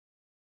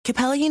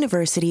Capella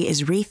University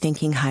is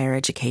rethinking higher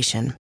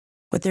education.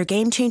 With their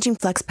game-changing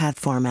FlexPath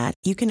format,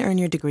 you can earn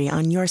your degree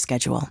on your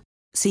schedule,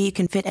 so you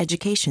can fit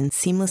education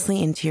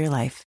seamlessly into your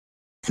life.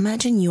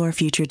 Imagine your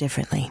future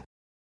differently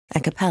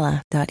at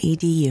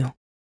capella.edu.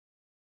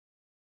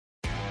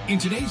 In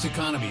today's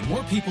economy,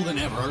 more people than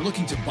ever are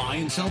looking to buy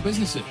and sell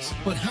businesses.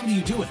 But how do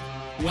you do it?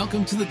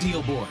 Welcome to the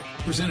Deal Board,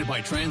 presented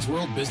by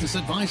Transworld Business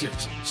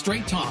Advisors.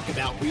 Straight talk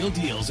about real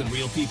deals and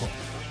real people.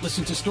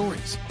 Listen to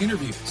stories,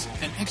 interviews,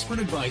 and expert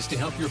advice to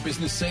help your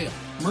business sale,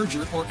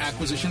 merger, or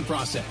acquisition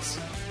process.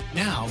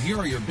 Now, here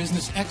are your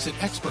business exit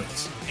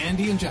experts,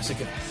 Andy and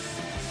Jessica.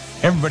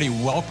 Hey everybody,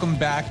 welcome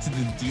back to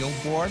the Deal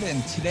Board.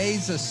 And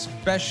today's a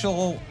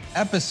special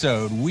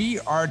episode. We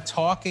are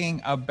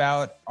talking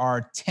about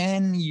our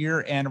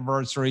 10-year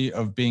anniversary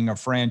of being a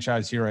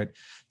franchise here at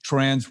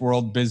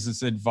Transworld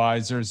Business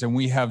Advisors. And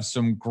we have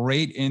some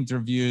great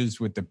interviews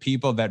with the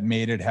people that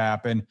made it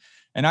happen.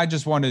 And I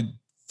just want to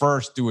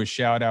first do a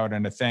shout out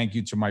and a thank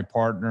you to my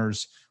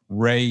partners,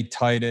 Ray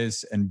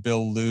Titus and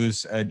Bill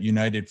Luce at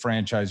United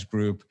Franchise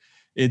Group.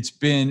 It's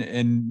been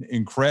an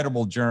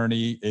incredible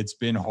journey. It's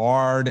been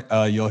hard.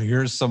 You'll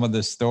hear some of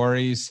the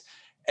stories.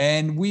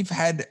 And we've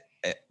had,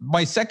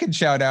 my second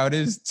shout out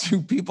is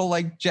to people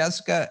like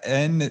Jessica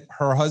and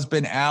her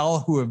husband, Al,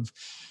 who have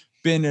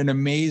been an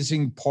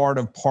amazing part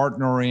of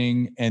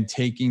partnering and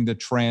taking the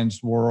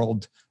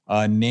Transworld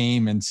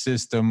name and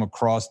system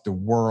across the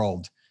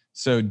world.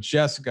 So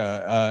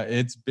Jessica,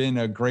 it's been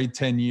a great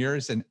 10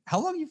 years. And how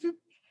long have you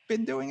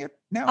been doing it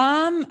now?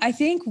 I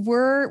think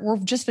we're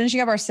just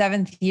finishing up our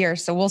 7th year.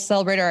 So we'll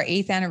celebrate our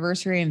 8th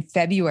anniversary in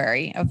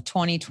February of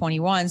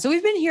 2021. So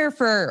we've been here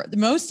for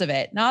most of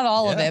it, not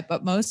all of it,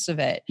 but most of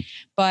it.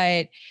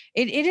 But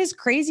it is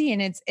crazy.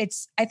 And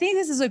it's, I think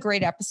this is a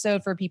great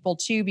episode for people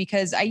too,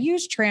 because I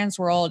use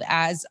Transworld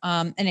as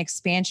an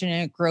expansion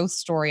and a growth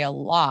story a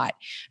lot,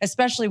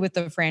 especially with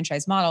the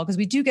franchise model, because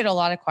we do get a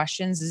lot of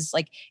questions is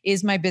like,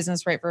 is my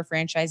business right for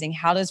franchising?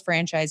 How does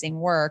franchising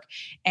work?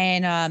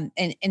 And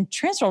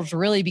Transworld's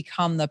really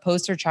become the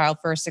poster child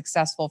for a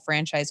successful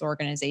franchise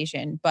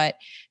organization. But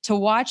to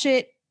watch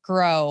it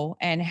grow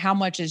and how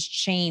much has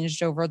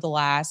changed over the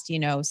last,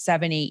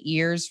 7-8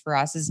 years for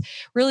us has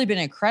really been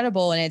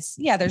incredible. And it's,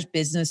 there's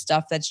business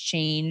stuff that's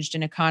changed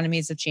and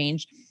economies have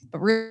changed.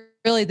 But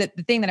really the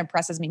thing that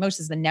impresses me most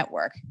is the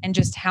network and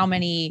just how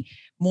many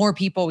more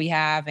people we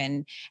have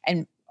and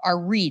our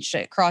reach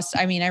across.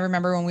 I mean, I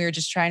remember when we were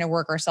just trying to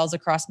work ourselves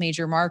across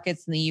major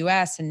markets in the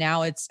US, and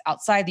now it's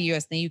outside the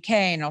US, in the UK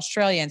and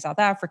Australia and South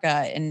Africa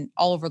and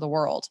all over the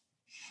world.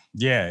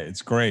 Yeah,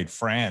 it's great.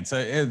 France,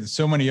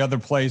 so many other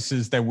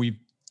places that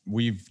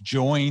we've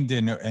joined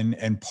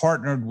and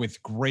partnered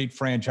with great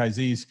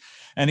franchisees.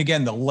 And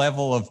again, the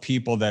level of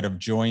people that have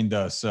joined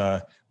us,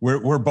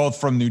 we're both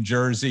from New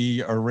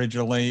Jersey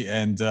originally.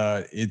 And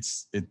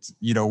it's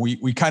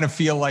we kind of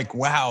feel like,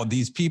 wow,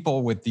 these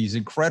people with these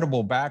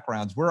incredible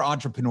backgrounds, we're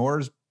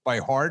entrepreneurs by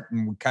heart,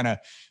 and we kind of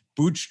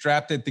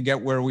bootstrapped it to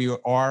get where we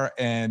are.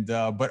 And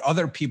but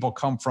other people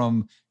come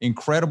from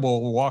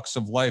incredible walks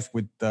of life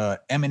with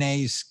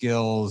M&A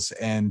skills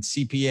and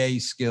CPA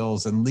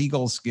skills and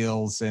legal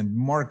skills and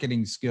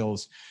marketing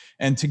skills.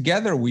 And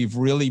together we've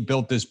really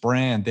built this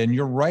brand. And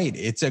you're right,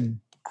 it's a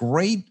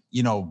great,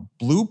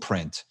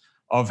 blueprint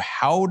of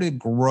how to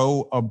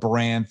grow a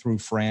brand through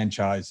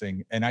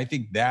franchising. And I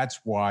think that's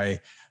why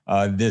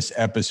this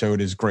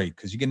episode is great,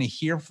 because you're going to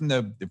hear from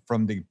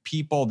the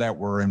people that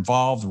were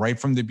involved right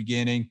from the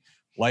beginning,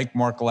 like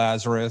Mark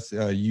Lazarus.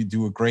 You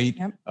do a great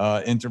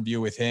interview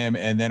with him.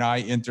 And then I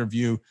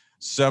interview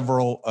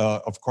several,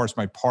 of course,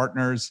 my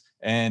partners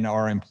and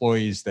our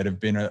employees that have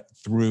been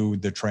through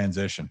the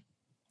transition.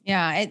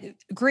 Yeah,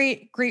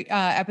 great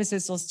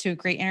episodes to listen to,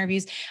 great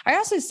interviews. I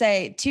also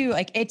say too,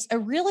 like it's a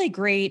really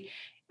great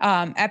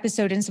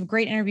episode and some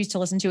great interviews to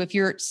listen to if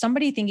you're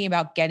somebody thinking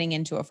about getting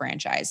into a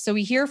franchise. So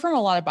we hear from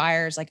a lot of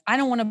buyers, like, I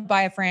don't want to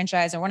buy a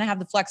franchise. I want to have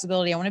the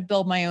flexibility. I want to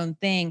build my own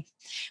thing.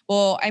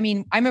 Well, I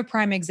mean, I'm a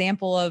prime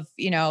example of,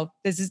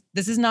 this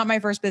is not my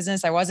first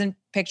business. I wasn't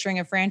picturing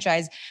a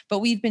franchise, but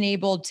we've been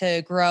able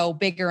to grow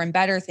bigger and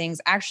better things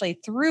actually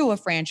through a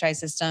franchise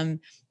system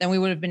than we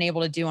would have been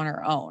able to do on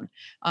our own.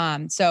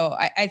 So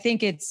I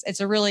think it's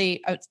a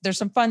really, there's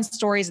some fun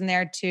stories in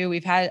there too.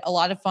 We've had a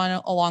lot of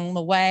fun along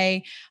the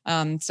way.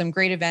 Some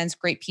great events,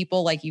 great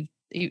people like you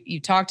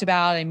talked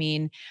about. I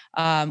mean,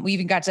 we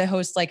even got to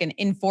host like an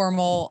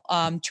informal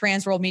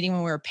Transworld meeting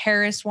when we were in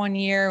Paris one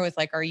year with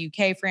like our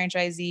UK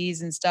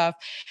franchisees and stuff.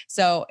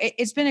 So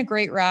it's been a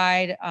great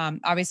ride.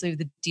 Obviously,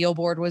 the Deal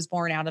Board was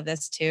born out of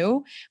this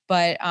too.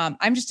 But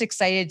I'm just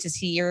excited to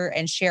hear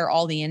and share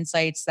all the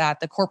insights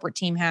that the corporate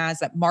team has,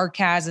 that Mark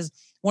has as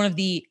one of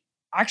the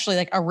actually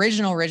like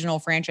original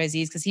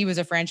franchisees, because he was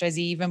a franchisee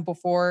even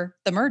before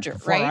the merger,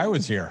 before right? I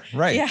was here,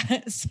 right?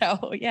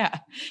 Yeah.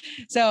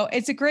 So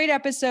it's a great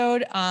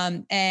episode,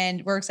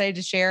 and we're excited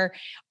to share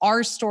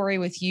our story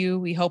with you.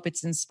 We hope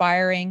it's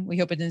inspiring. We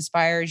hope it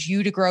inspires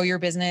you to grow your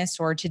business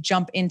or to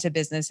jump into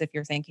business if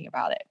you're thinking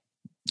about it.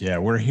 Yeah,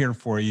 we're here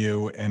for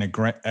you. And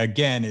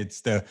again,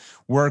 it's the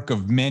work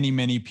of many,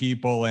 many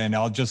people. And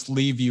I'll just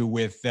leave you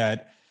with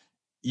that.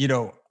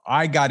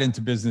 I got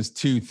into business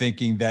too,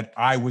 thinking that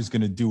I was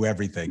going to do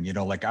everything,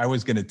 like I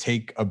was going to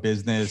take a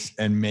business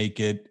and make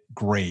it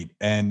great.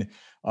 And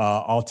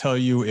I'll tell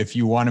you, if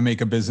you want to make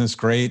a business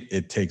great,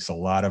 it takes a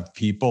lot of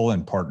people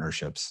and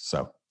partnerships.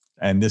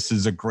 And this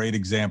is a great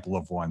example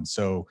of one.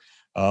 So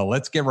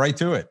let's get right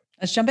to it.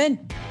 Let's jump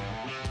in.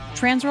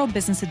 Transworld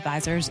Business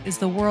Advisors is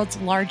the world's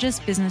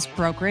largest business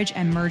brokerage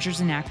and mergers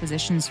and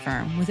acquisitions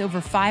firm with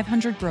over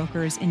 500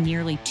 brokers in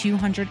nearly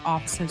 200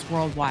 offices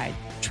worldwide.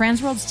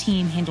 Transworld's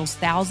team handles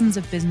thousands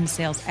of business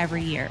sales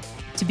every year.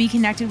 To be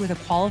connected with a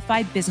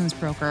qualified business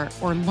broker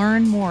or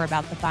learn more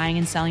about the buying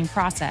and selling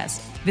process,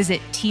 visit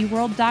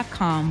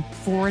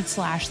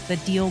tworld.com/the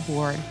deal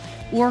board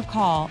or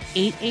call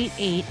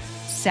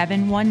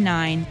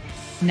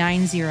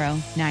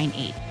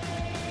 888-719-9098.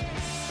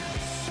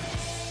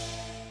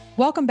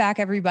 Welcome back,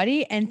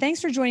 everybody, and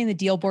thanks for joining the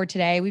Deal Board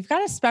today. We've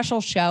got a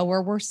special show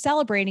where we're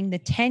celebrating the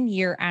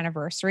 10-year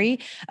anniversary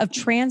of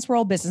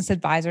Transworld Business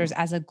Advisors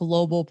as a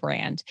global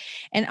brand.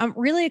 And I'm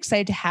really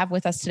excited to have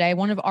with us today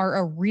one of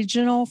our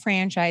original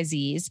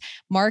franchisees.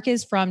 Mark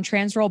is from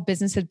Transworld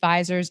Business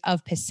Advisors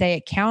of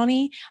Passaic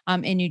County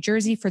in New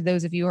Jersey. For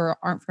those of you who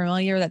aren't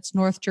familiar, that's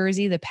North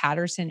Jersey, the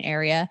Patterson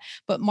area.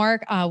 But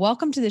Mark,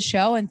 welcome to the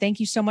show, and thank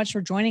you so much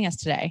for joining us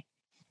today.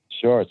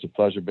 Sure, it's a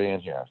pleasure being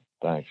here.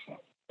 Thanks.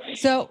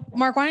 So,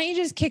 Mark, why don't you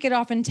just kick it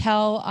off and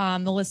tell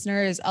the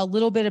listeners a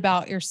little bit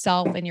about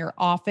yourself and your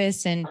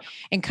office and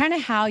kind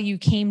of how you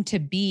came to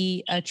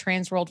be a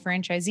Transworld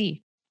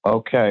franchisee?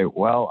 Okay,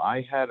 well,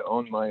 I had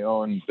owned my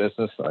own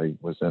business. I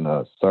was in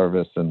a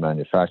service and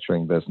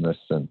manufacturing business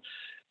and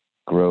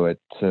grew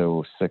it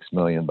to $6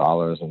 million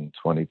and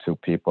 22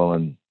 people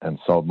and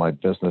sold my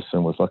business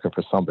and was looking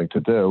for something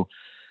to do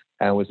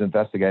and was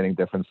investigating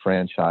different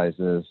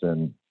franchises.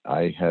 And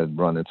I had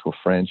run into a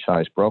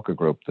franchise broker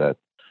group that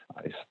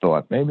I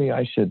thought maybe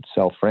I should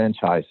sell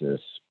franchises.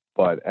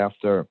 But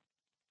after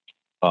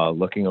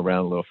looking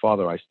around a little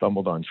farther, I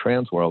stumbled on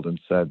Transworld and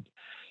said,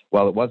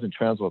 well, it wasn't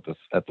Transworld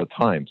at the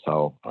time,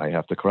 so I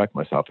have to correct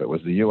myself. It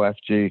was the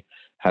UFG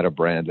had a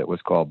brand that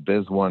was called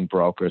Biz One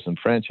Brokers and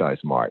Franchise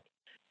Mart.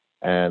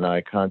 And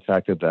I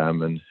contacted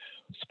them and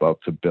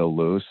spoke to Bill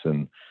Luce,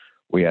 and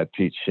we had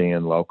Pete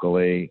Sheehan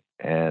locally,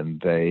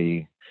 and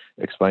they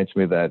explained to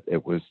me that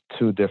it was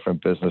two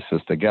different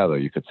businesses together.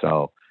 You could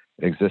sell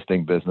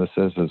existing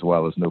businesses as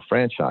well as new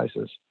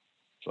franchises.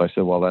 So I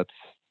said, well,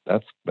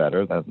 that's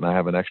better. I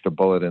have an extra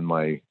bullet in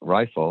my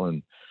rifle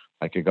and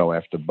I could go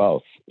after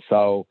both.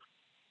 So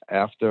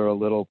after a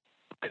little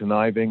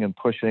conniving and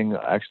pushing,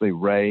 actually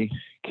Ray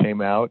came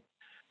out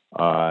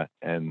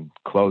and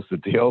closed the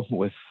deal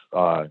with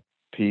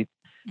Pete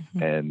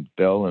and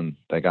Bill, and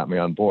they got me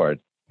on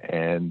board.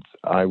 And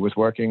I was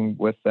working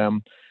with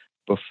them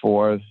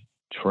before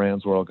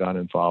Transworld got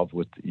involved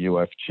with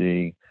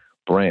UFG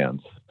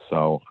brands.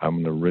 So I'm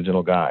an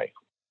original guy.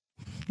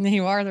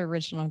 You are the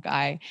original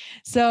guy.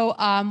 So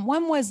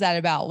when was that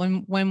about?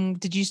 When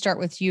did you start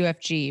with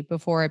UFG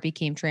before it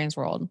became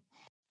Transworld?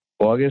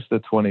 August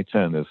of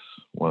 2010 is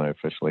when I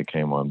officially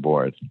came on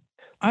board.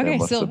 Okay, there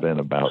must have been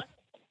about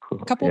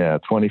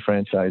 20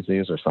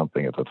 franchisees or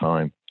something at the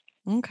time.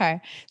 Okay.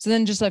 So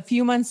then just a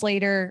few months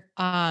later,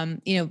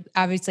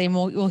 obviously, and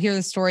we'll hear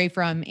the story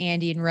from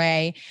Andy and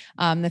Ray,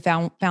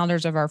 the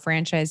founders of our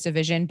franchise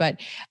division, but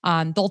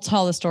they'll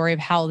tell the story of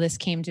how this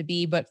came to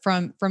be. But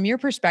from your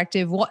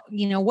perspective, what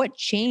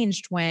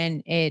changed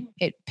when it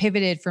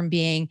pivoted from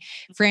being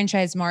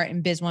Franchise Mart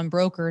and Biz One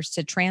Brokers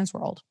to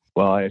Transworld?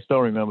 Well, I still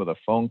remember the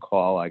phone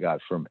call I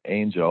got from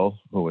Angel,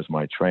 who was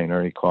my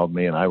trainer. He called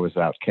me and I was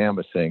out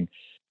canvassing,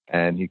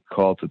 and he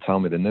called to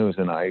tell me the news,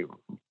 and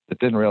it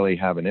didn't really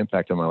have an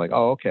impact on me. I'm like,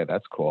 oh, okay,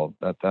 that's cool.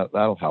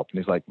 That'll help. And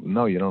he's like,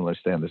 no, you don't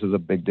understand. This is a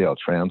big deal.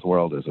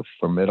 Transworld is a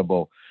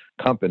formidable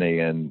company,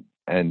 and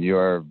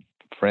your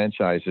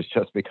franchise has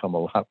just become a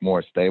lot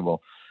more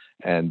stable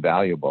and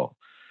valuable.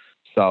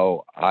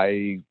 So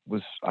I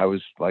was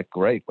like,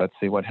 great, let's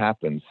see what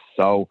happens.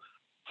 So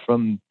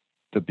from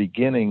the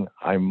beginning,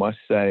 I must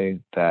say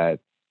that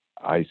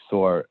I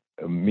saw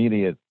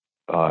immediate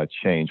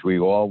change. We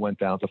all went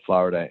down to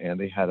Florida.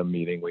 Andy had a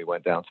meeting. We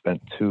went down,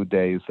 spent 2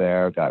 days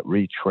there, got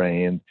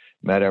retrained,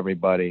 met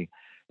everybody.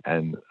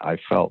 And I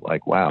felt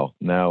like, wow,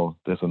 now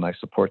there's a nice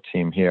support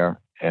team here.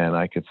 And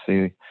I could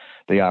see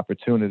the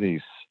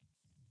opportunities.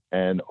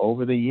 And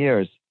over the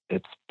years,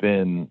 it's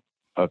been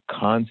a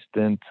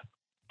constant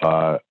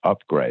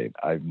upgrade.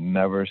 I've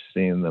never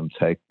seen them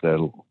take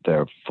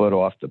their foot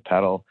off the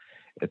pedal.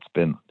 It's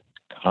been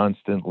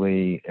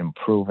constantly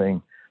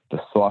improving. The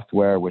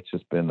software, which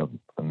has been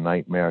a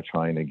nightmare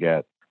trying to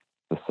get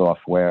the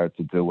software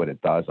to do what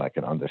it does. I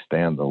can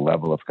understand the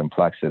level of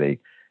complexity,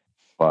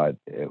 but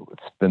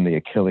it's been the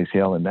Achilles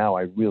heel. And now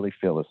I really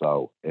feel as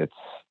though it's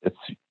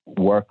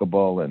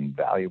workable and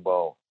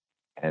valuable.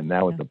 And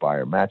now with the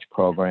buyer match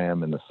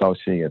program and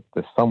associate,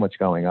 there's so much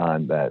going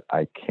on that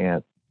I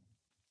can't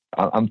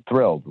I'm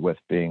thrilled with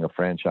being a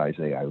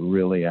franchisee. I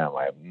really am.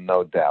 I have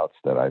no doubts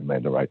that I've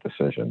made the right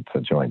decision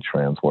to join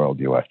Transworld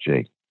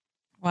UFG.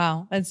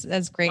 Wow,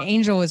 that's great.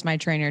 Angel was my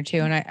trainer too,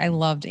 and I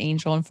loved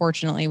Angel.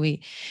 Unfortunately,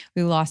 we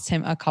lost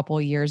him a couple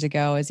of years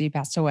ago as he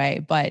passed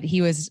away. But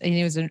he was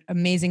an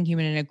amazing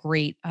human and a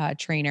great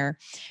trainer.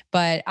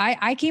 But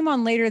I came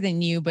on later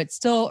than you, but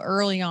still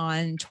early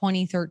on,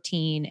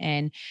 2013,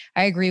 and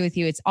I agree with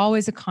you. It's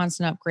always a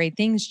constant upgrade,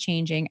 things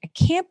changing. I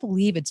can't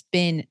believe it's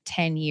been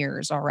 10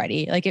 years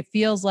already. Like it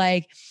feels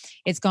like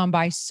it's gone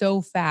by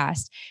so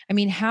fast. I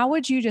mean, how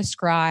would you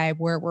describe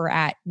where we're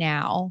at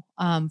now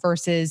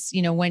versus,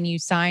 when you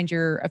signed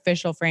your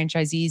official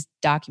franchisees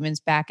documents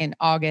back in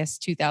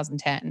August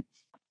 2010?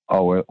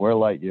 Oh, we're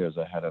light years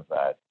ahead of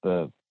that.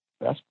 The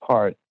best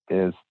part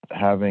is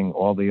having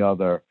all the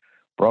other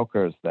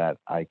brokers that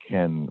I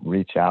can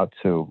reach out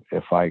to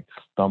if I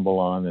stumble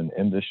on an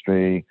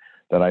industry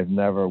that I've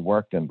never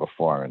worked in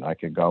before. And I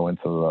could go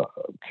into the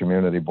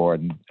community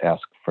board and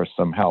ask for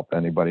some help.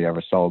 Anybody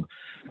ever sold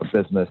a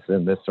business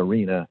in this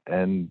arena?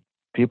 And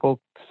people,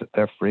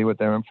 they're free with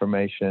their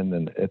information,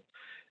 and it's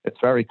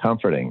very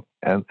comforting.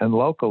 And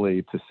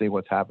locally, to see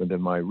what's happened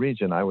in my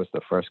region, I was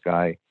the first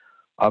guy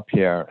up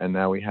here, and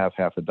now we have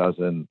half a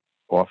dozen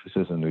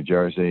offices in New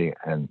Jersey,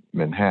 and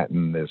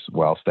Manhattan is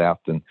well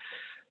staffed. And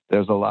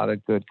there's a lot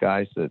of good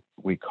guys that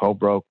we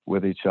co-broke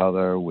with each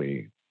other.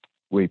 We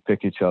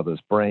pick each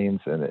other's brains,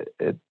 and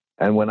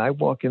when I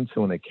walk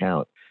into an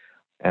account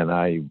and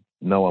I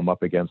know I'm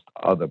up against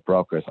other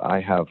brokers, I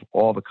have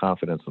all the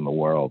confidence in the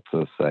world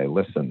to say,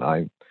 listen,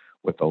 I'm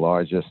with the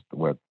largest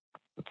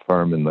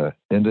firm in the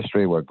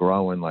industry. We're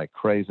growing like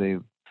crazy.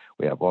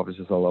 We have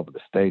offices all over the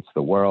states,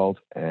 the world,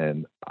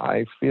 and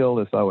I feel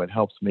as though it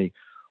helps me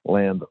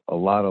land a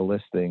lot of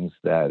listings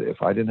that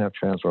if I didn't have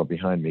Transworld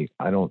behind me,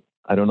 I don't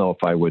know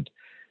if I would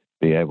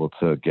be able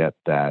to get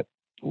that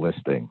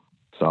listing.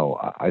 So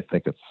I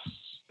think it's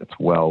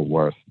well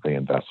worth the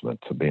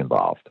investment to be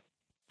involved.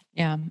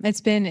 Yeah,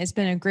 it's been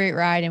a great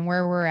ride, and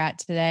where we're at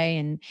today,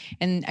 and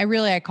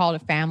I call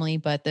it a family,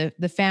 but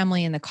the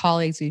family and the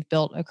colleagues we've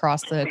built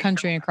across the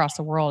country and across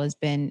the world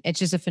it's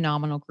just a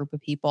phenomenal group of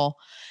people.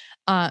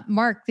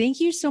 Mark, thank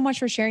you so much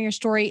for sharing your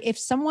story. If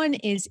someone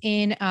is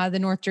in the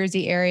North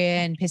Jersey area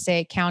and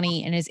Passaic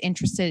County and is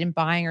interested in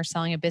buying or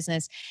selling a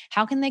business,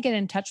 how can they get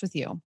in touch with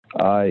you?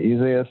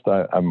 Easiest,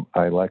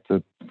 I like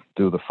to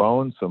do the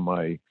phone. So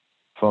my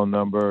phone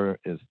number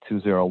is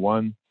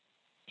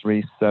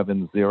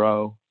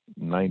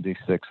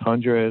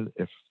 201-370-9600.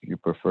 If you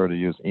prefer to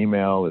use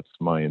email, it's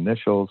my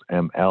initials,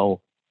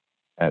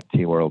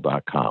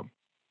 ml@tworld.com.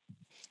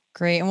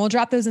 Great. And we'll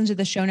drop those into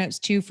the show notes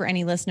too for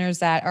any listeners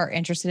that are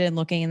interested in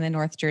looking in the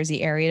North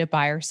Jersey area to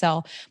buy or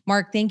sell.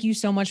 Mark, thank you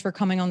so much for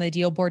coming on the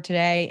Deal Board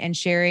today and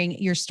sharing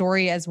your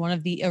story as one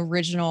of the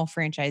original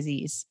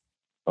franchisees.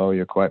 Oh,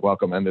 you're quite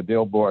welcome. And the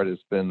Deal Board has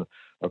been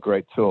a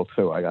great tool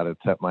too. I got to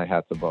tip my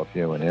hat to both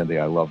you and Andy.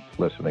 I love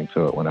listening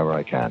to it whenever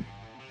I can.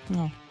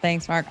 Oh,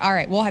 thanks, Mark. All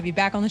right. We'll have you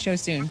back on the show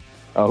soon.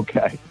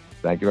 Okay.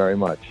 Thank you very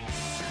much.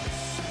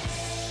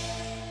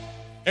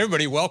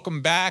 Everybody,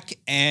 welcome back.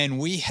 And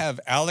we have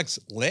Alex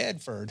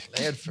Ladford,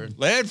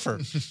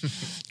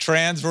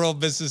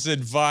 Transworld Business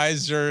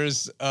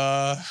Advisors,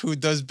 who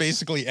does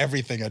basically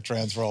everything at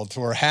Transworld,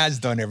 or has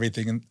done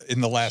everything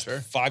in the last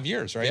 5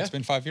 years, right? Yeah. It's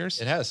been 5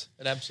 years? It has.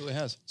 It absolutely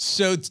has.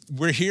 So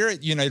we're here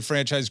at United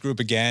Franchise Group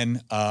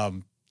again,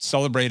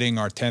 celebrating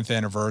our 10th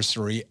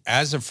anniversary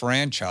as a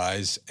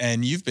franchise,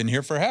 and you've been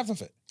here for half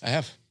of it. I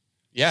have.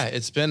 Yeah,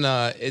 it's been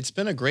a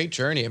great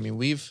journey. I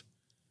mean,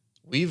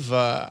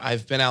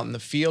 I've been out in the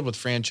field with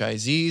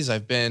franchisees.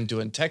 I've been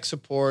doing tech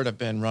support. I've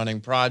been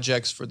running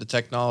projects for the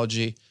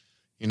technology.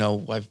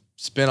 I've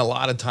spent a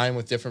lot of time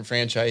with different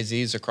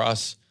franchisees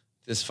across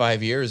this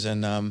 5 years,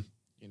 and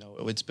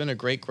it's been a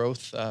great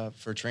growth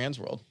for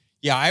Transworld.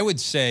 Yeah, I would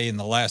say in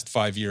the last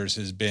 5 years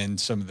has been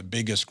some of the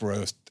biggest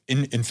growth.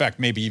 In fact,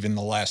 maybe even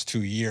the last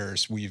 2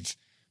 years, we've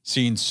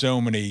seen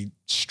so many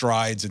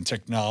strides in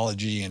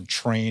technology and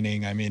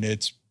training. I mean,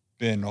 it's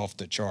been off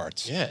the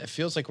charts. Yeah, it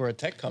feels like we're a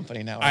tech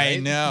company now, right? I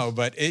know,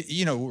 but a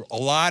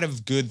lot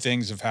of good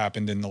things have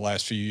happened in the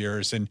last few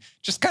years, and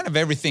just kind of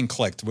everything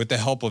clicked with the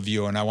help of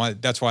you. And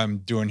that's why I'm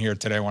doing here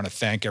today. I want to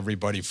thank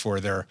everybody for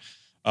their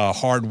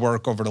hard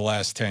work over the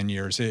last 10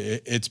 years.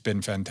 It's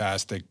been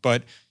fantastic.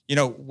 But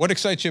what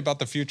excites you about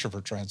the future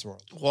for Transworld?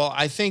 Well,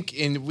 I think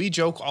we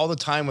joke all the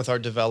time with our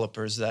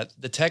developers that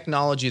the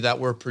technology that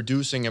we're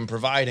producing and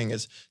providing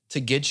is to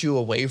get you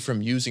away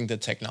from using the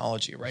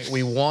technology, right?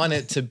 We want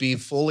it to be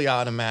fully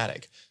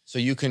automatic so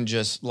you can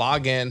just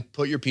log in,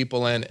 put your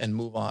people in, and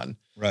move on.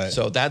 Right.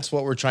 So that's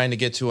what we're trying to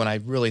get to, and I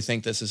really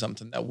think this is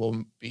something that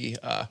will be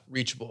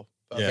reachable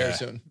very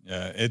soon.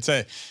 Yeah,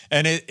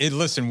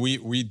 listen,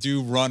 we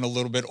do run a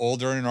little bit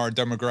older in our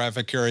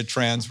demographic here at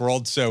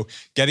Transworld, so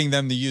getting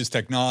them to use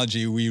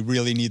technology, we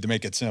really need to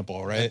make it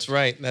simple, right?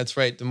 That's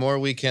right. The more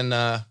we can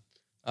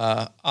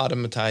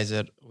automatize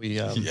it,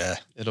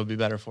 it'll be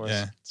better for us.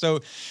 Yeah. So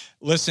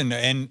listen,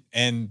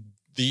 and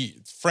the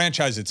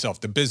franchise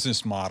itself, the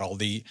business model,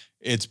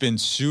 it's been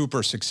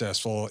super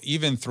successful,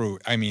 even through,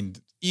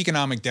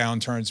 economic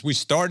downturns. We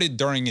started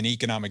during an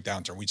economic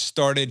downturn. We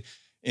started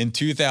in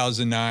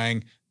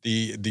 2009.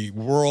 The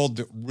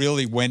world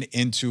really went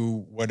into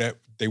what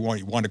they want.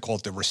 You want to call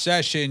it the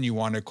recession. You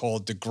want to call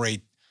it the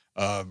Great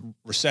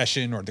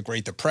Recession or the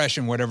Great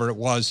Depression, whatever it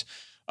was.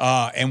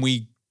 And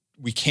we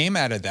came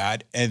out of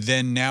that. And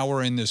then now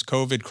we're in this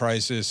COVID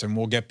crisis, and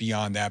we'll get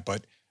beyond that.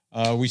 But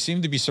we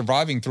seem to be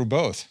surviving through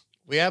both.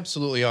 We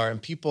absolutely are.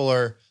 And people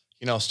are,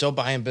 still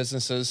buying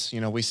businesses.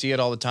 We see it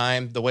all the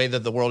time. The way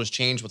that the world has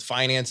changed with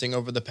financing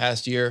over the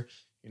past year,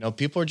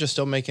 people are just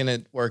still making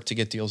it work to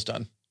get deals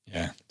done.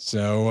 Yeah.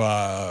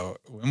 So,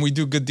 and we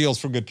do good deals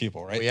for good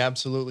people, right? We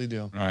absolutely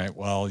do. All right.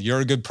 Well,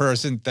 you're a good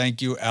person.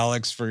 Thank you,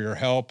 Alex, for your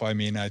help. I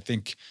mean, I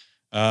think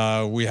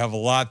we have a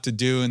lot to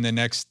do in the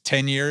next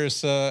 10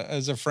 years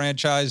as a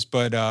franchise,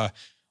 but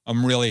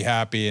I'm really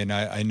happy. And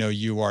I know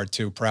you are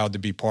too, proud to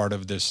be part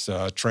of this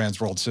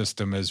Transworld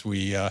system as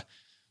we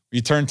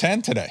turn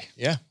 10 today.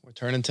 Yeah, we're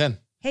turning 10.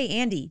 Hey,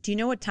 Andy, do you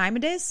know what time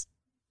it is?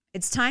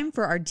 It's time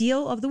for our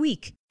deal of the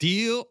week.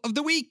 Deal of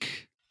the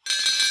week.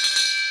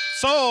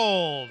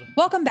 Sold.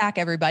 Welcome back,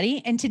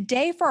 everybody. And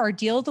today for our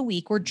deal of the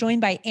week, we're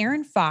joined by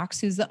Aaron Fox,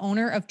 who's the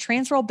owner of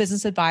Transworld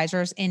Business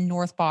Advisors in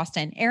North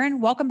Boston. Aaron,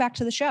 welcome back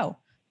to the show.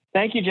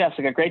 Thank you,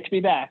 Jessica. Great to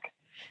be back.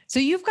 So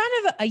you've kind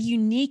of a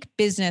unique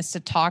business to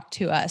talk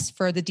to us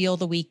for the deal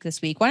of the week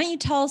this week. Why don't you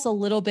tell us a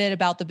little bit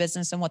about the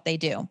business and what they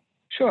do?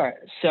 Sure.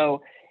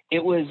 So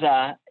it was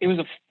a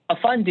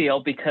fun deal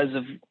because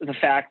of the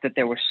fact that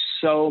there were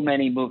so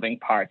many moving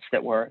parts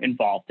that were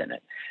involved in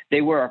it.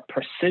 They were a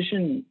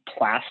precision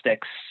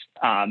plastics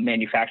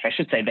manufacturer. I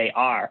should say they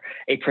are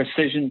a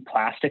precision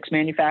plastics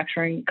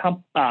manufacturing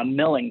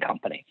milling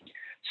company.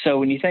 So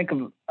when you think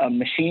of a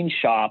machine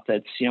shop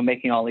that's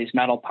making all these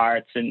metal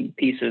parts and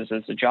pieces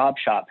as a job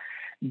shop,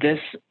 this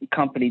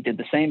company did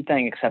the same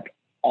thing, except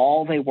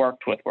all they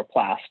worked with were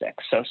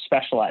plastics. So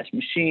specialized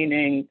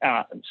machining,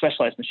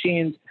 specialized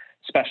machines,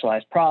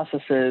 specialized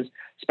processes,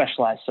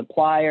 specialized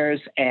suppliers,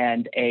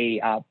 and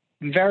a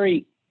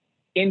very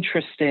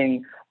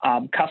interesting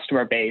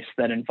customer base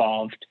that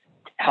involved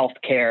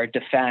healthcare,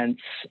 defense,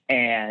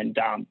 and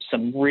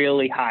some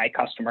really high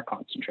customer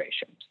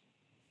concentrations.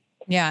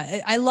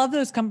 Yeah, I love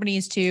those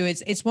companies too.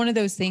 It's one of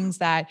those things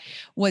that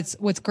what's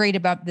great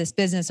about this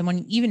business,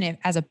 and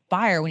as a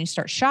buyer, when you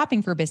start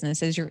shopping for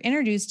businesses, you're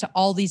introduced to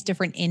all these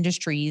different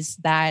industries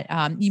that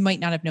you might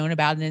not have known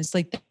about, and it's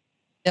like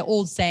the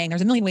old saying,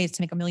 there's a million ways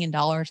to make $1 million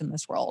in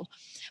this world.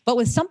 But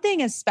with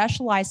something as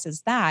specialized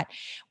as that,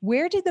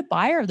 where did the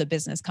buyer of the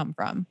business come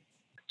from?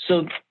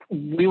 So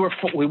we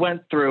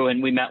went through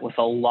and we met with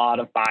a lot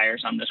of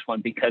buyers on this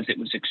one because it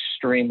was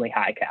extremely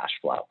high cash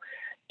flow.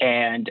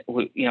 And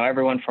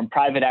everyone from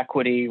private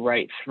equity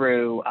right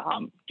through,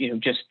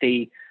 just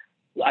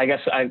I guess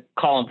I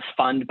call them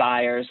fund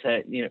buyers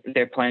that,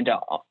 they're planning to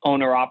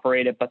own or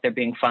operate it, but they're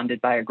being funded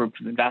by a group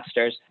of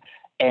investors.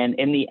 And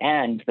in the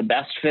end, the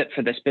best fit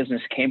for this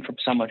business came from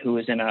someone who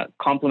was in a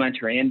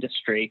complementary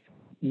industry,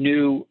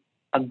 knew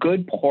a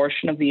good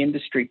portion of the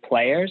industry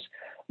players,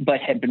 but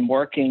had been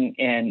working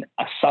in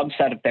a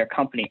subset of their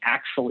company,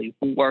 actually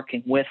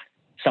working with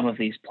some of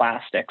these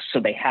plastics. So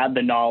they had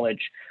the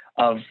knowledge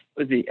of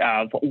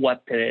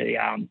what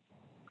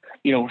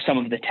some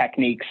of the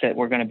techniques that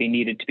were going to be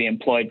needed to be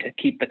employed to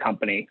keep the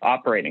company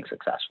operating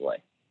successfully.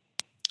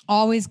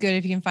 Always good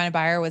if you can find a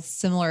buyer with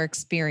similar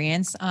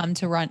experience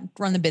to run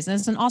the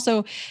business, and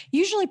also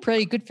usually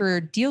pretty good for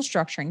deal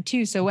structuring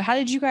too. So how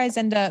did you guys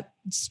end up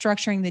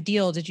structuring the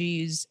deal? Did you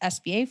use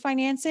SBA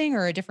financing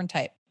or a different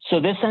type? So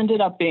this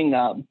ended up being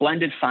a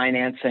blended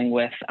financing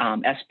with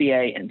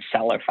SBA and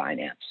seller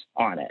finance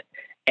on it.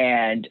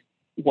 And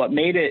what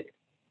made it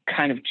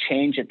kind of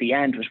change at the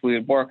end was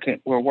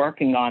we're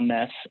working on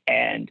this,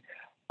 and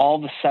all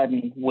of a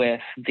sudden,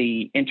 with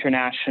the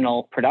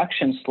international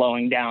production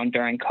slowing down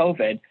during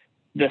COVID,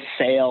 the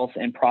sales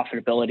and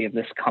profitability of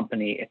this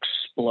company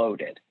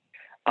exploded.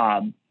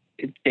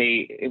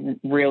 It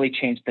really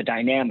changed the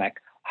dynamic.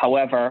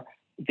 However,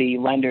 the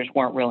lenders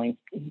weren't really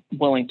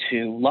willing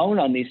to loan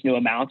on these new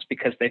amounts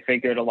because they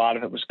figured a lot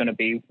of it was going to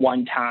be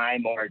one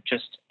time or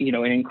just, an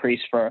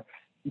increase for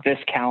this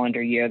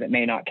calendar year that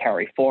may not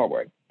carry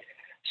forward.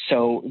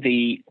 So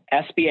the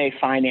SBA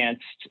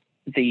financed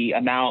the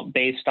amount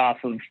based off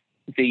of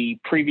the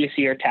previous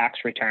year tax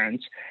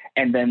returns,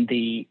 and then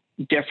the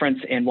difference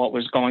in what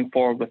was going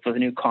forward with the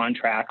new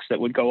contracts that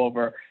would go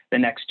over the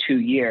next 2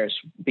 years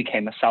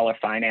became a seller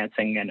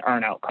financing and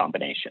earnout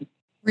combination.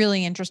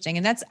 Really interesting.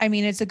 And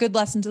it's a good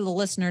lesson to the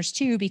listeners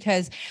too,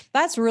 because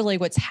that's really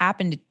what's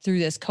happened through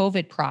this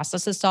COVID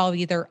process. It's all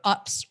either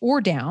ups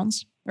or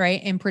downs,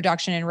 right? In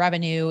production and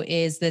revenue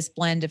is this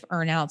blend of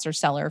earnouts or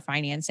seller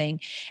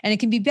financing, and it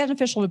can be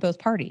beneficial to both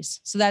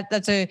parties. So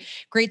that's a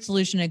great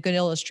solution, a good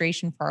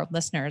illustration for our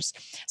listeners.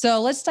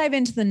 So let's dive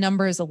into the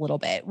numbers a little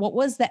bit. What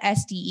was the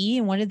SDE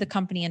and what did the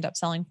company end up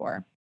selling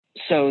for?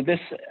 So the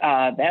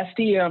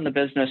SDE on the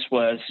business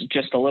was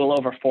just a little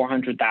over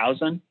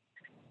 $400,000,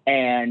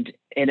 and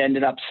it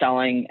ended up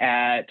selling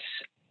at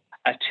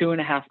a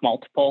 2.5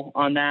 multiple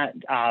on that.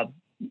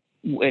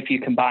 if you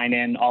combine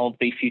in all of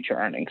the future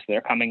earnings that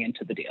are coming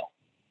into the deal.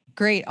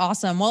 Great.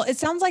 Awesome. Well, it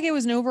sounds like it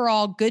was an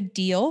overall good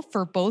deal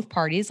for both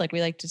parties. Like we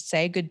like to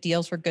say, good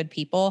deals for good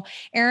people.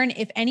 Aaron,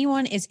 if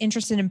anyone is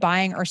interested in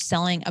buying or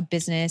selling a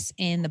business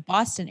in the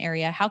Boston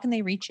area, how can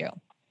they reach you?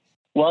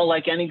 Well,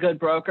 like any good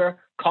broker,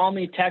 call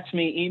me, text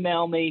me,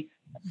 email me,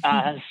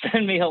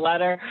 send me a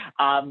letter.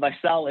 My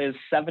cell is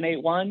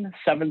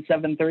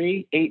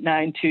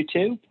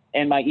 781-773-8922.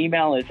 And my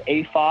email is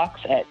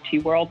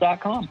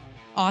afox@tworld.com.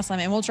 Awesome.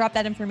 And we'll drop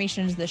that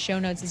information into the show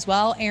notes as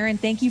well. Aaron,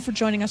 thank you for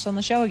joining us on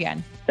the show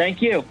again.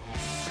 Thank you.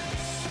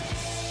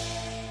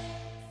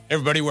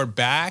 Everybody, we're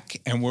back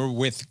and we're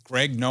with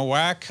Greg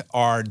Nowak,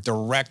 our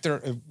director.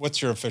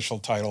 What's your official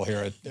title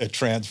here at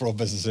Transworld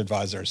Business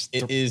Advisors?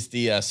 It is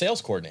the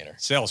sales coordinator.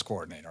 Sales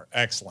coordinator.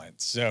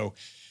 Excellent. So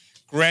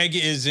Greg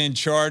is in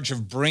charge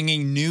of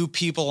bringing new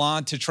people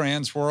on to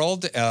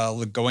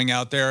Transworld, going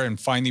out there and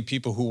finding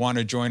people who want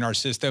to join our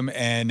system.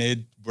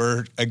 And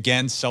we're,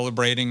 again,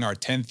 celebrating our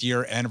 10th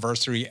year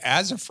anniversary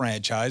as a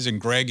franchise.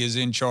 And Greg is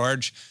in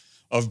charge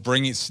of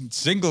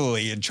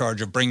singularly in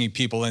charge of bringing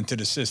people into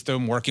the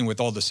system, working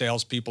with all the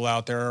salespeople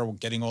out there,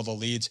 getting all the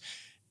leads.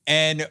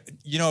 And,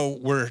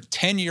 we're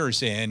 10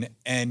 years in.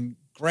 And,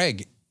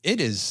 Greg, it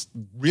is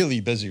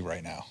really busy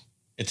right now.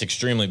 It's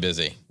extremely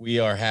busy. We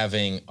are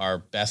having our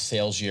best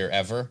sales year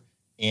ever.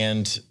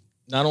 And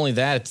not only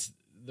that, it's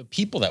the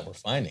people that we're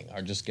finding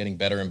are just getting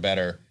better and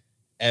better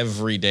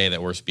every day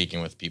that we're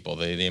speaking with people.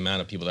 The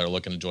amount of people that are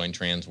looking to join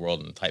Transworld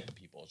and the type of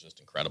people is just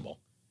incredible.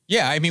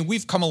 Yeah, I mean,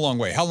 we've come a long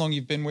way. How long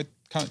you've been with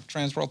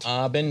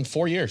Transworld? Been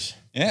 4 years.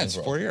 Yeah, it's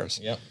 4 years.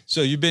 Yep.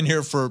 So you've been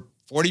here for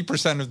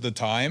 40% of the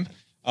time,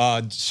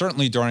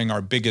 certainly during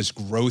our biggest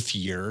growth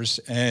years.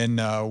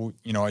 And, I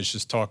was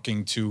just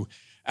talking to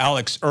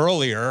Alex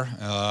earlier.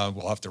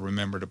 We'll have to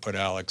remember to put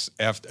Alex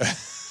after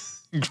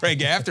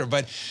Greg after,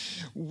 but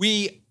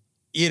we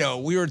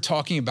were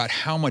talking about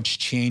how much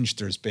change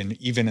there's been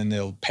even in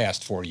the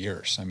past 4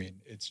 years. I mean,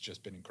 it's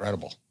just been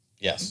incredible.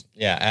 Yes.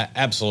 Yeah,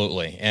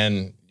 absolutely.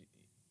 And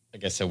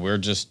like I said, we're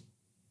just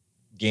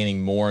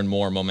gaining more and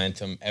more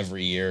momentum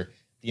every year.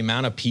 The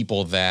amount of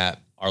people that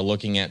are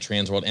looking at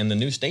Transworld and the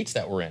new states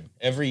that we're in.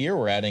 Every year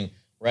we're adding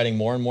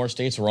more and more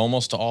states. We're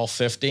almost to all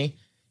 50.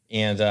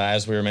 And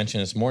as we were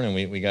mentioning this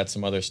morning, we got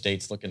some other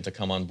states looking to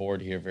come on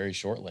board here very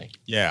shortly.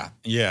 Yeah,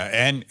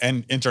 and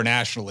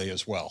internationally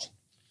as well.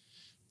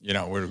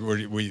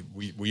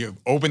 We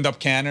opened up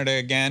Canada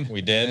again.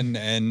 We did,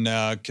 and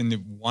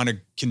want to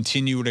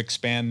continue to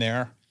expand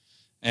there.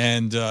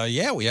 And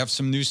we have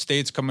some new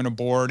states coming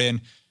aboard.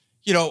 And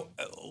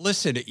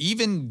listen,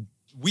 even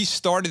we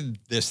started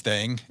this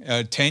thing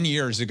 10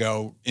 years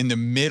ago in the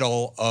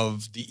middle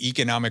of the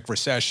economic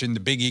recession,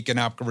 the big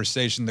economic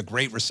recession, the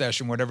Great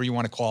Recession, whatever you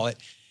want to call it.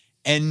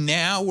 And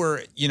now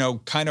we're,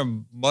 kind of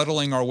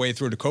muddling our way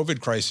through the COVID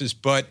crisis.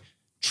 But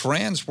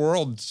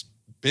Transworld's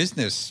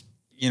business,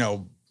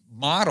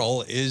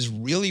 model is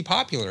really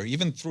popular,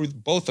 even through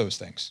both those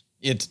things.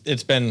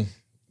 It's been,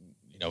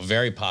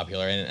 very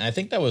popular. And I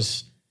think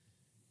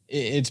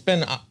it's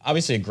been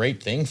obviously a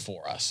great thing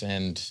for us.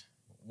 And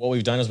what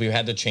we've done is we've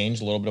had to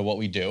change a little bit of what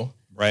we do.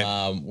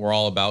 Right. We're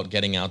all about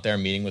getting out there,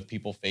 meeting with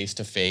people face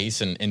to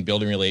face and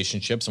building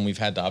relationships. And we've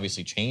had to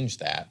obviously change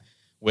that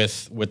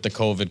with the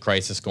COVID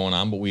crisis going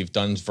on, but we've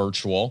done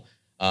virtual.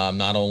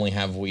 Not only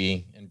have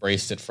we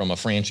embraced it from a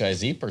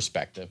franchisee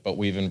perspective, but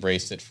we've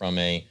embraced it from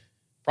a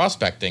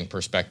prospecting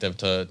perspective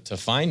to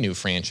find new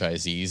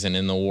franchisees. And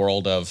in the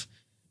world of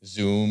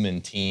Zoom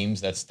and Teams,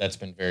 that's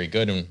been very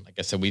good. And like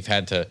I said, we've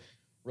had to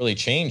really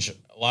change.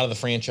 A lot of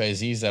the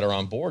franchisees that are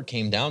on board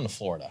came down to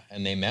Florida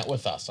and they met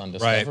with us on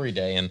Discovery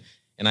Day.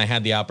 And I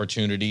had the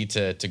opportunity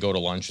to go to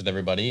lunch with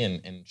everybody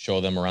and show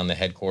them around the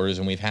headquarters.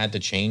 And we've had to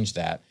change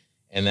that.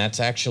 And that's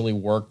actually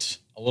worked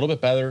a little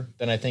bit better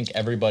than I think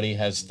everybody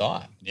has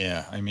thought.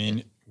 Yeah. I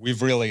mean,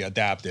 we've really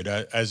adapted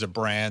as a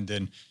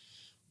brand.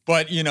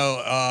 But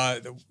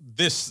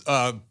this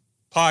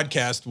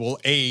podcast will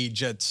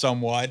age at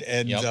somewhat,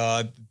 and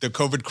the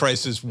COVID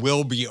crisis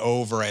will be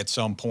over at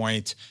some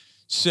point.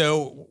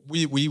 So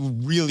we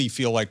really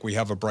feel like we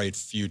have a bright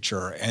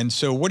future. And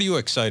so what are you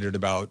excited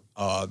about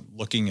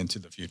looking into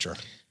the future?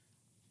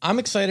 I'm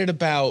excited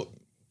about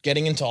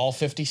getting into all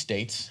 50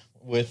 states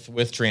with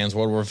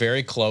Transworld. We're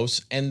very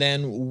close. And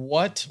then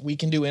what we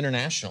can do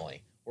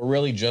internationally. We're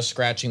really just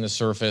scratching the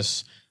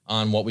surface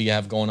on what we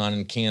have going on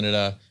in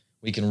Canada.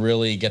 We can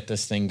really get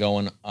this thing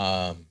going,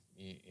 up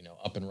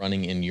and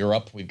running in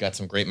Europe. We've got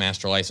some great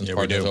master license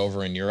partners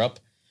over in Europe.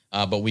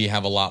 But we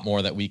have a lot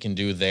more that we can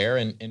do there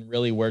and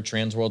really where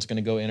Transworld's going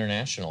to go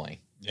internationally.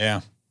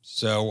 Yeah.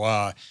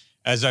 So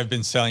as I've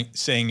been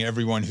saying,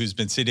 everyone who's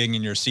been sitting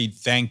in your seat,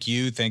 thank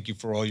you. Thank you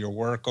for all your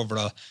work over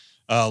the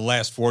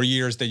last 4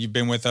 years that you've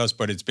been with us.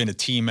 But it's been a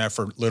team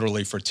effort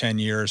literally for 10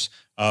 years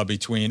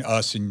between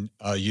us and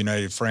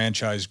United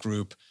Franchise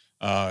Group.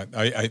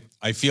 I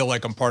feel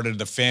like I'm part of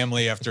the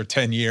family after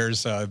 10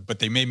 years, but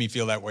they made me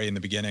feel that way in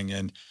the beginning.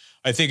 And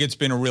I think it's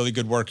been a really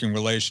good working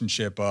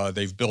relationship.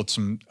 They've built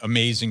some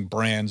amazing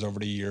brands over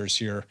the years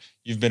here.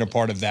 You've been a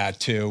part of that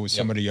too, with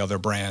some of the other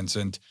brands.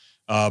 And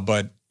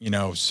But,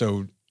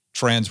 so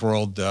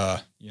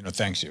Transworld,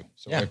 thanks you.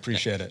 So I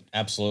appreciate it.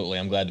 Absolutely.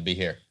 I'm glad to be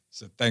here.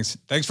 So thanks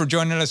for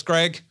joining us,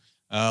 Greg.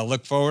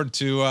 Look forward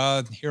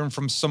to hearing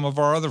from some of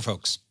our other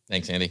folks.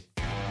 Thanks, Andy.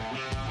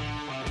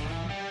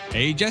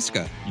 Hey,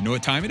 Jessica, you know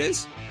what time it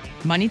is?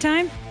 Money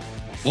time?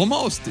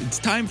 Almost. It's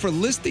time for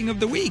listing of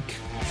the week.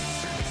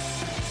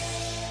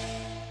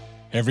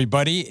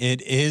 Everybody,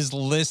 it is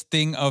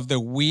listing of the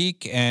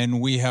week,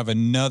 and we have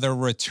another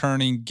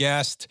returning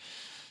guest,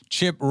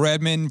 Chip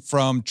Redmond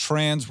from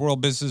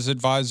Transworld Business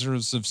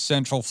Advisors of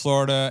Central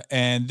Florida.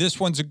 And this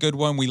one's a good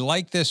one. We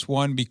like this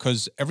one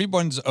because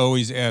everyone's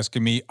always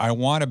asking me, I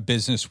want a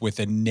business with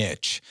a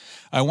niche.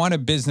 I want a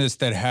business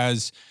that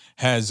has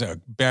a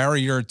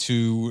barrier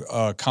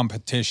to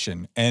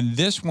competition. And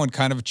this one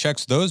kind of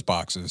checks those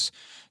boxes.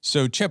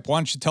 So, Chip, why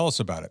don't you tell us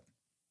about it?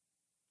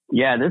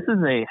 Yeah, this is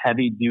a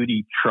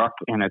heavy-duty truck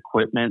and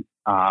equipment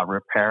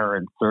repair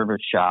and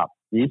service shop.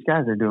 These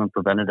guys are doing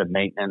preventative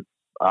maintenance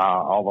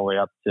all the way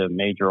up to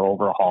major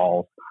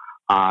overhauls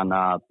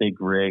on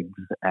big rigs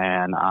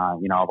and,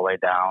 all the way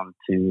down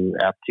to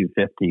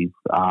F-250s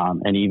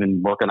and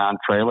even working on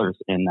trailers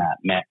in that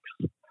mix.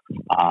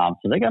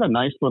 So they got a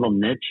nice little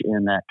niche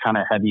in that kind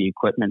of heavy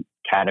equipment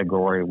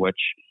category, which,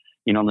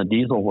 in the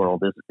diesel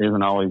world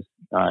isn't always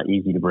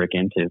easy to break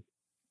into.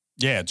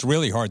 Yeah, it's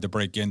really hard to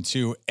break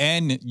into.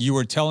 And you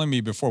were telling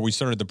me before we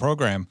started the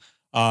program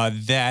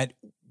that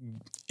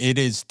it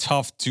is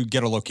tough to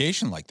get a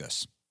location like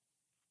this.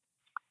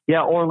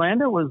 Yeah,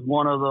 Orlando was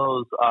one of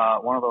those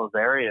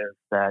areas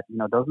that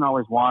doesn't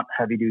always want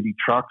heavy duty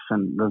trucks,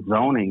 and the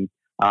zoning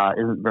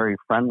isn't very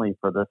friendly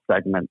for this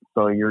segment.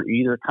 So you're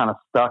either kind of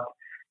stuck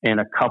in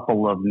a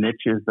couple of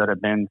niches that have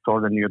been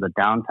sort of near the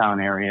downtown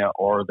area,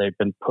 or they've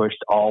been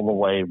pushed all the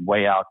way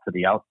out to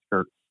the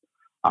outskirts.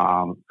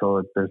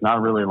 So there's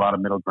not really a lot of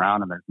middle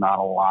ground, and there's not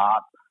a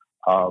lot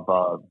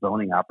of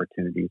zoning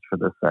opportunities for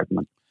this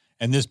segment.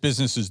 And this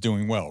business is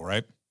doing well,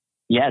 right?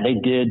 Yeah, they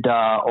did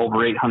over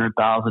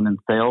 $800,000 in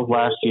sales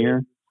last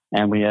year,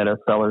 and we had a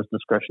seller's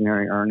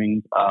discretionary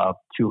earnings of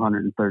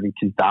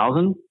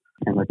 $232,000,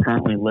 and they're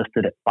currently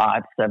listed at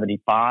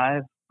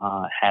 $575.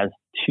 Has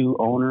 2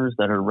 owners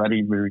that are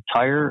ready to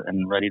retire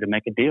and ready to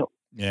make a deal.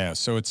 Yeah,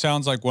 so it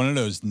sounds like one of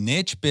those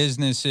niche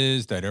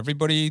businesses that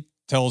everybody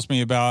tells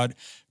me about,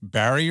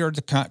 barrier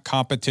to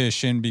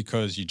competition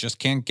because you just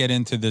can't get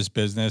into this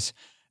business,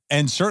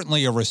 and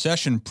certainly a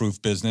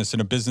recession-proof business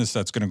and a business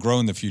that's going to grow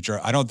in the future.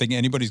 I don't think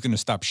anybody's going to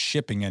stop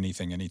shipping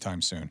anything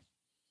anytime soon.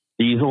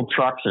 Diesel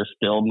trucks are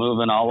still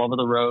moving all over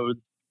the roads,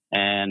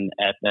 and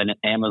at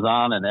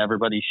Amazon and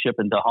everybody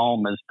shipping to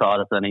home has taught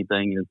us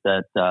anything is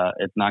that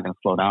it's not going to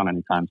slow down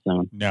anytime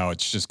soon. No,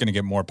 it's just going to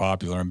get more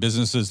popular, and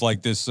businesses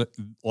like this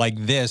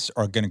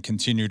are going to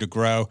continue to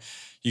grow.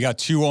 You got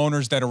 2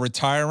 owners that are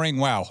retiring.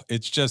 Wow.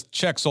 It just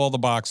checks all the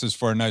boxes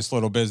for a nice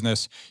little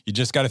business. You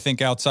just got to think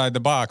outside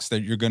the box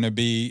that you're going to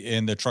be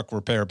in the truck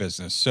repair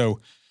business. So,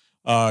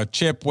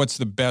 Chip, what's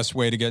the best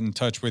way to get in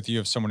touch with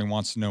you if somebody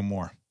wants to know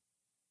more?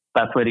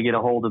 Best way to get a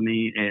hold of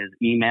me is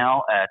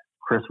email at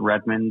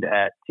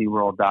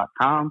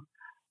chrisredmond@tworld.com,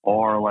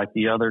 or like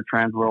the other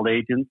Transworld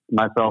agents,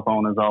 my cell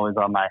phone is always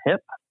on my hip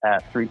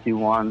at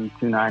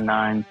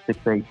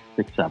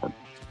 321-299-6867.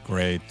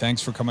 Great.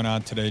 Thanks for coming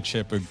on today,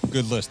 Chip. A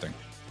good listing.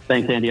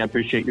 Thanks, Andy. I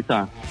appreciate your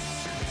time.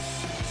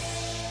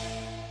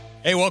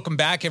 Hey, welcome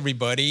back,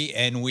 everybody.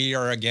 And we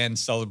are again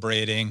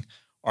celebrating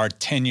our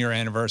 10-year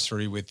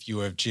anniversary with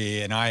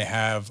UFG. And I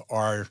have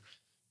our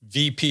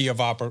VP of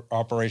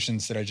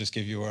operations. Did I just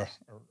give you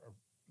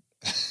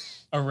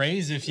a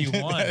raise if you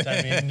want?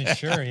 I mean,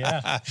 sure,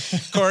 yeah.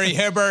 Corey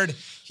Hibbard,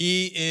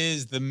 he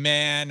is the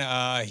man.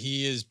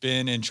 He has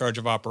been in charge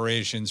of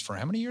operations for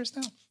how many years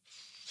now?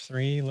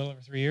 A little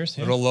over 3 years.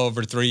 Yeah. A little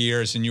over 3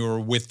 years, and you were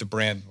with the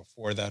brand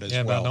before that as well.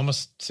 Yeah, about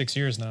almost 6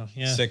 years now.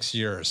 Yeah. 6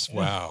 years. Yeah.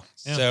 Wow.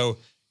 Yeah. So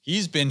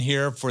he's been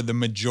here for the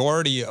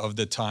majority of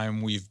the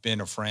time we've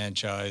been a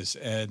franchise.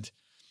 And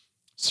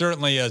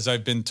certainly as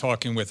I've been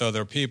talking with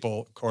other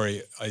people,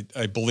 Corey,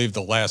 I believe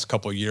the last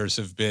couple of years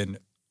have been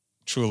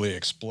truly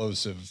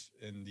explosive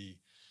in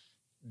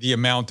the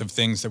amount of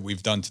things that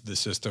we've done to the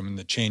system and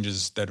the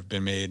changes that have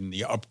been made and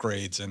the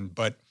upgrades.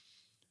 But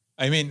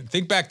I mean,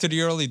 think back to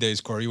the early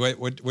days, Corey.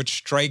 What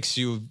strikes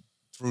you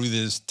through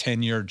this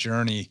 10-year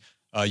journey,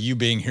 you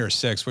being here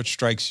 6, what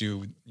strikes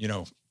you,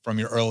 from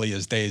your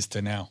earliest days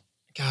to now?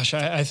 Gosh,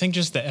 I think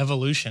just the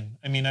evolution.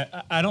 I mean,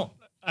 I don't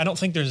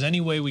think there's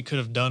any way we could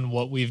have done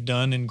what we've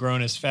done and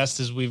grown as fast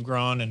as we've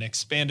grown and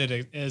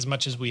expanded as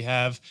much as we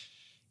have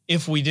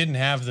if we didn't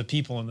have the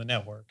people in the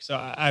network. So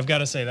I've got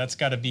to say that's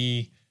got to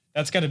be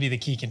the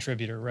key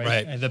contributor,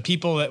 right? And the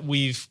people that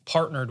we've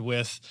partnered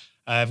with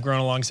have grown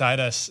alongside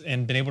us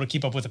and been able to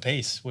keep up with the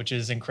pace, which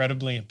is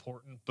incredibly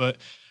important. But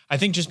I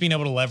think just being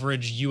able to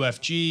leverage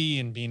UFG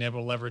and being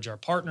able to leverage our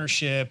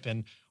partnership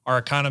and our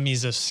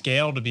economies of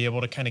scale to be able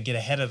to kind of get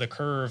ahead of the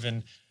curve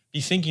and be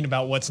thinking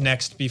about what's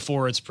next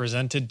before it's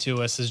presented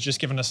to us has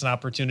just given us an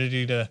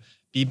opportunity to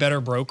be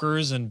better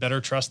brokers and better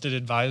trusted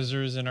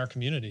advisors in our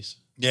communities.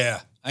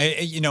 Yeah.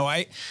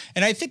 I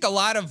think a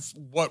lot of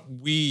what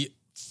we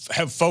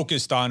have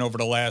focused on over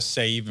the last,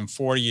 say, even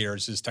 4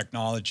 years is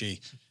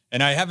technology.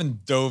 And I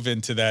haven't dove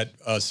into that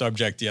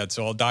subject yet,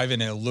 so I'll dive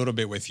in a little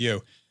bit with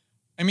you.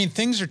 I mean,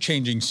 things are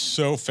changing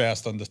so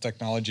fast on the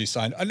technology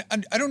side.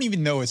 I don't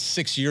even know if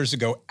 6 years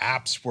ago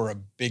apps were a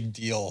big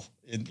deal.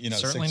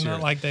 Certainly 6 not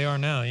years. like they are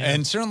now. Yeah.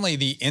 And certainly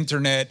the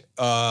internet,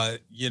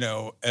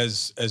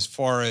 as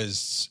far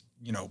as,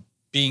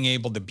 being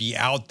able to be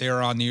out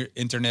there on the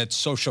internet,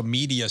 social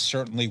media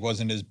certainly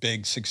wasn't as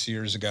big 6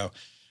 years ago.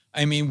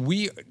 I mean,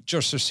 we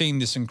just are seeing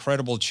this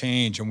incredible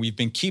change, and we've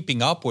been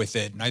keeping up with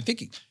it. And I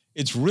think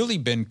it's really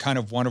been kind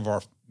of one of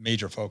our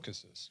major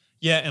focuses.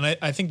 Yeah. And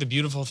I think the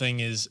beautiful thing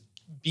is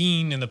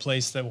being in the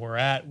place that we're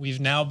at,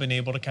 we've now been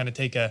able to kind of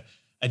take a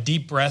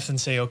deep breath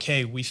and say,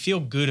 okay, we feel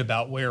good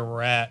about where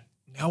we're at.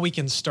 Now we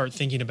can start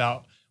thinking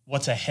about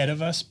what's ahead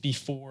of us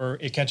before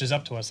it catches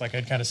up to us, like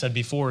I'd kind of said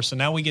before. So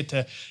now we get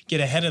to get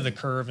ahead of the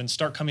curve and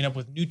start coming up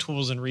with new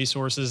tools and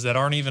resources that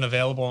aren't even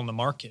available on the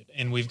market.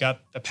 And we've got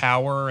the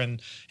power and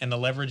the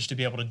leverage to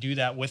be able to do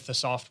that with the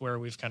software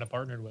we've kind of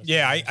partnered with.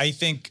 Yeah, I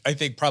think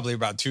probably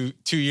about two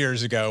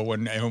years ago,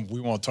 and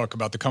we won't talk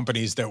about the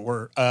companies that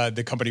were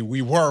the company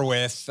we were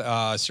with.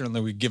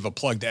 Certainly, we give a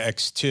plug to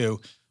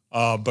X2,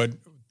 but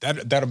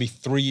that'll be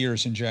 3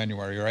 years in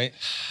January, right?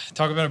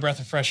 Talk about a breath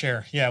of fresh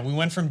air. Yeah, we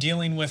went from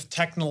dealing with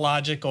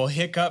technological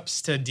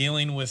hiccups to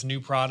dealing with new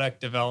product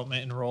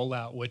development and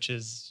rollout, which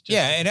is just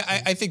and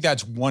I think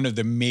that's one of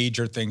the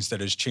major things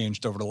that has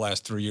changed over the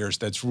last 3 years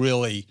that's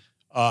really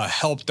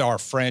helped our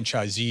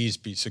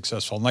franchisees be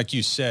successful. And like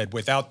you said,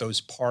 without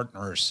those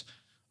partners,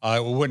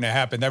 it wouldn't have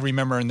happened. I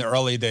remember in the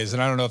early days,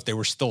 and I don't know if they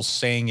were still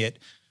saying it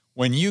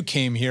when you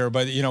came here,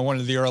 but, one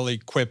of the early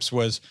quips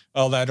was,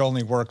 oh, that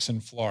only works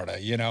in Florida,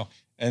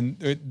 And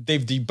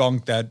they've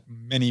debunked that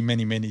many,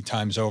 many, many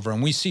times over.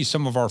 And we see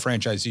some of our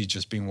franchisees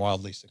just being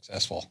wildly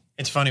successful.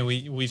 It's funny.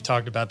 We've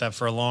talked about that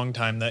for a long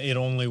time, that it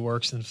only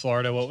works in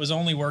Florida. Well, it was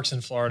only works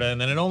in Florida. And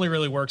then it only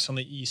really works on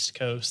the East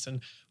Coast. And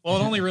well,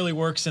 it only really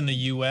works in the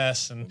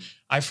U.S. And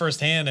I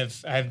firsthand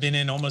have been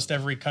in almost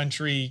every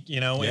country,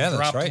 and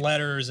dropped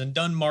letters and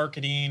done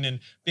marketing and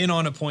been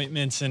on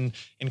appointments in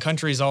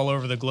countries all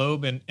over the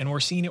globe. And we're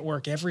seeing it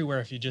work everywhere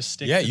if you just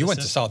stick. Yeah, to you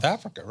went system. to South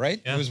Africa, right?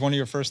 Yeah. It was one of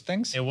your first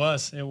things? It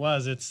was.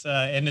 It's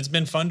and it's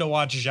been fun to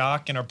watch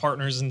Jacques and our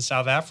partners in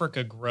South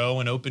Africa grow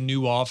and open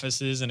new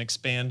offices and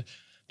expand.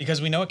 Because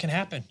we know it can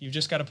happen. You've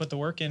just got to put the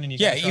work in, and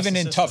even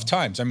in tough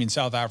times. I mean,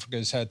 South Africa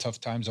has had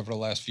tough times over the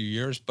last few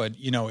years, but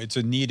it's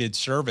a needed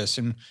service.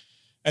 And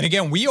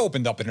again, we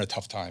opened up in a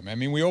tough time. I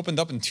mean, we opened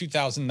up in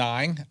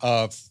 2009.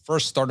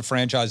 First started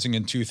franchising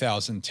in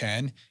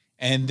 2010,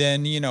 and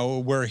then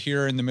we're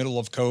here in the middle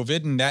of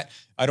COVID, and that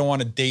I don't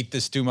want to date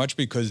this too much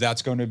because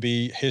that's going to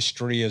be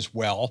history as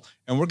well.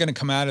 And we're going to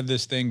come out of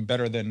this thing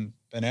better than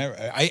ever.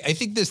 I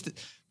think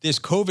this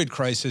COVID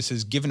crisis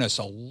has given us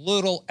a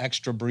little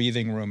extra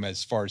breathing room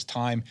as far as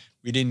time.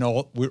 We didn't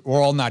know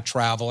we're all not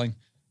traveling.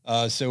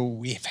 So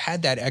we've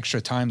had that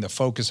extra time to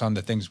focus on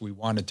the things we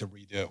wanted to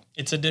redo.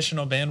 It's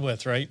additional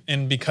bandwidth, right?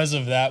 And because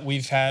of that,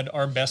 we've had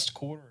our best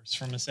quarters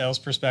from a sales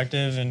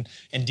perspective and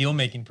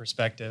deal-making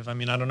perspective. I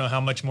mean, I don't know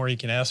how much more you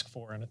can ask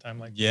for in a time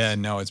like this. Yeah,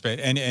 no, it's bad.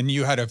 And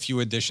you had a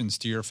few additions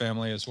to your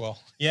family as well.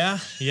 Yeah.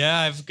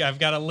 I've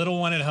got a little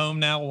one at home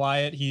now,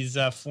 Wyatt. He's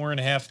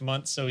 4.5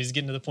 months, so he's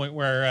getting to the point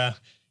where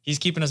he's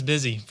keeping us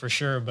busy for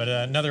sure, but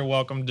another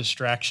welcome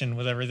distraction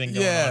with everything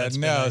going on.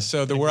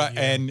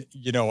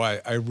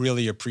 I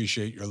really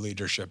appreciate your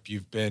leadership.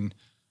 You've been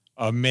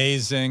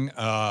amazing.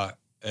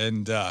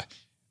 And I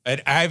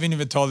haven't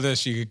even told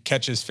this, you could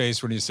catch his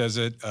face when he says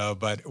it,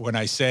 but when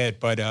I say it,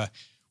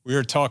 we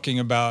were talking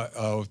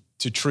about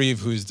to Treve,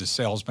 who's the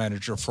sales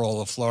manager for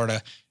all of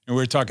Florida. And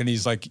we were talking,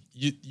 he's like,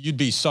 you'd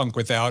be sunk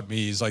without me.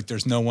 He's like,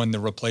 there's no one to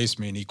replace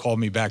me. And he called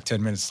me back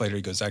 10 minutes later.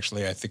 He goes,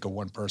 actually, I think of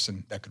one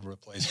person that could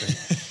replace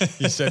me.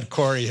 He said,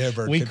 Corey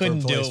Hibbert. We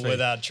couldn't do it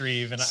without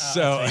Treve. And I'll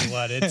tell you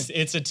what,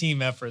 it's a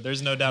team effort.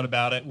 There's no doubt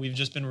about it. We've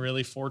just been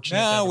really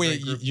fortunate.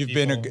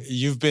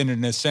 You've been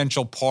an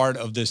essential part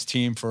of this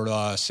team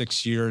for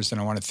 6 years.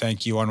 And I want to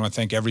thank you. I want to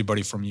thank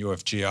everybody from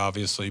UFG,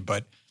 obviously.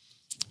 But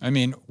I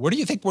mean, where do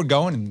you think we're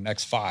going in the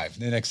next 5,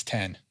 the next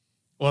 10?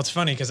 Well, it's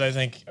funny because I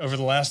think over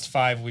the last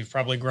 5, we've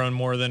probably grown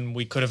more than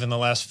we could have in the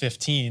last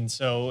 15.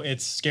 So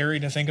it's scary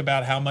to think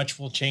about how much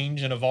will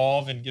change and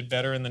evolve and get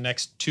better in the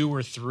next 2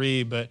 or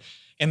 3. But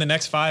in the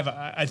next 5,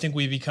 I think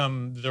we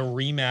become the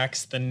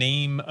RE/MAX, the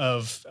name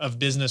of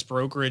business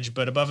brokerage.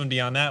 But above and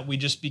beyond that, we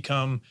just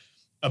become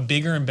a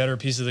bigger and better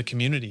piece of the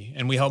community.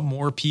 And we help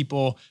more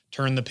people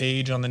turn the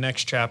page on the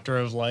next chapter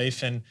of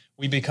life. And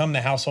we become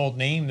the household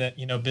name that,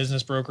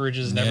 business brokerage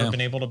has never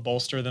been able to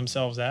bolster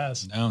themselves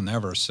as. No,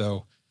 never.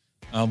 So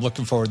I'm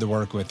looking forward to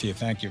work with you.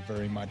 Thank you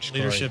very much,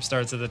 Leadership Corey.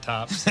 starts at the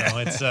top.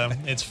 So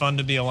it's fun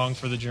to be along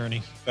for the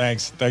journey.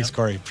 Thanks,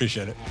 Corey.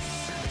 Appreciate it.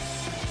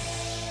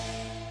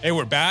 Hey,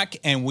 we're back,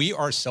 and we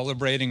are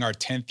celebrating our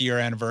 10th year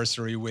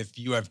anniversary with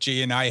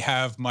UFG, and I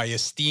have my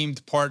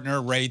esteemed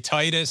partner, Ray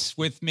Titus,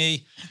 with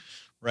me.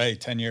 Ray,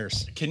 10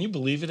 years. Can you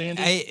believe it,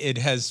 Andy? It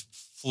has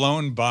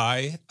flown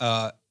by.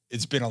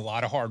 It's been a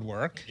lot of hard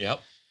work.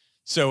 Yep.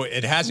 So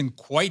it hasn't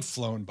quite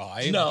flown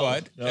by. No,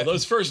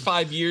 those first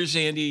 5 years,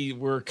 Andy,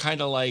 were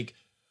kind of like,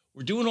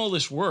 we're doing all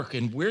this work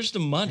and where's the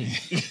money?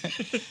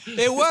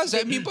 It was.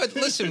 I mean, but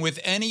listen, with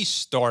any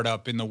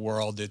startup in the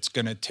world, it's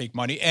going to take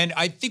money. And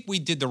I think we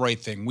did the right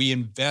thing. We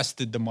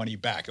invested the money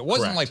back. It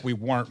wasn't like we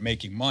weren't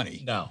making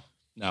money. No.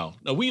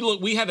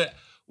 We had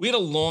a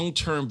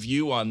long-term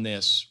view on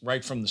this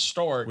right from the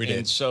start. We did.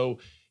 And so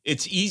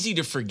it's easy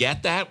to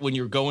forget that when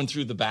you're going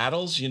through the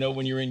battles,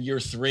 when you're in year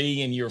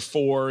 3 and year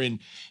 4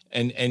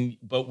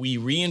 but we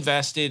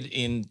reinvested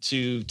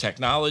into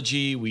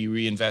technology, we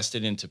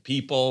reinvested into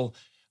people.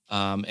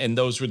 And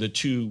those were the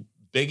two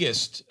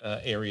biggest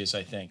areas,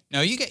 I think.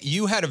 Now,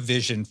 you had a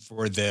vision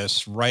for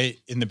this right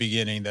in the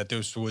beginning that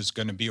this was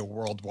going to be a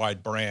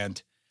worldwide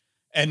brand.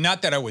 And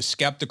not that I was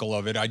skeptical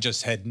of it. I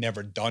just had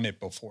never done it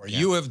before. Yeah.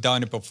 You have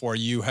done it before.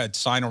 You had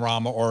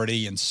Sinorama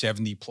already in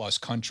 70 plus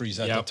countries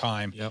at the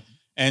time. Yep.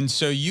 And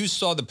so you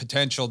saw the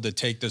potential to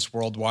take this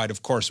worldwide.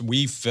 Of course,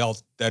 we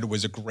felt that it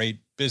was a great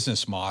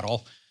business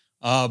model,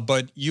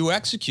 but you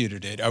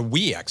executed it.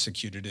 We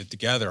executed it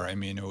together. I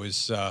mean, it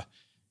was...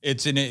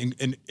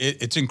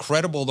 It's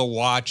incredible to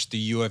watch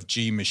the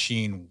UFG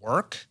machine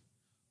work,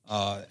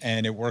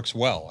 and it works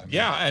well.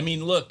 I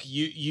mean, look,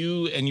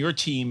 you and your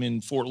team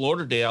in Fort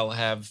Lauderdale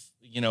have,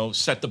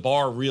 set the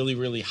bar really,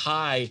 really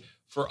high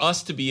for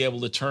us to be able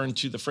to turn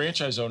to the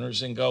franchise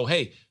owners and go,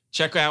 hey,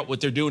 check out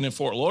what they're doing in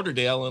Fort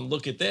Lauderdale and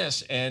look at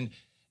this. And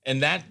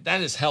that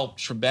has helped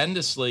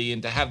tremendously.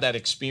 And to have that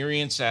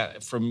experience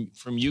from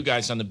you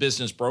guys on the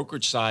business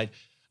brokerage side,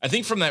 I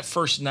think from that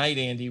first night,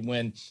 Andy,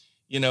 when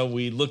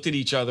we looked at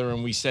each other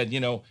and we said,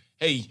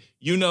 hey,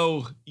 you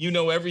know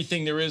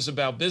everything there is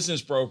about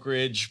business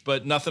brokerage,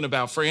 but nothing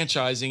about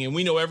franchising. And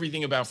we know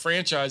everything about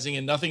franchising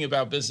and nothing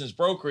about business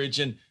brokerage.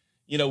 And,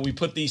 we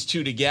put these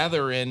two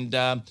together and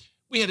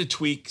we had to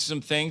tweak some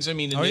things. I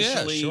mean,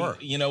 initially,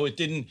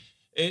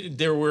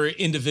 there were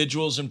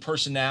individuals and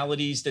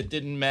personalities that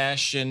didn't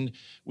mesh and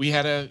we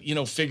had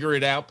to, figure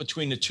it out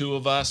between the two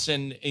of us.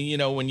 And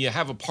when you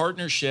have a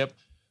partnership,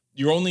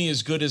 you're only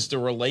as good as the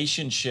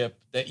relationship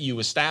that you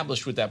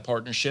establish with that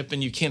partnership.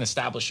 And you can't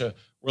establish a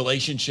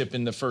relationship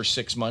in the first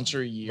 6 months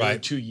or a year or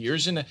 2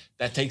 years. And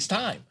that takes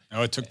time.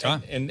 Oh, it took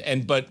time.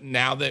 But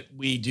now that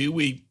we do,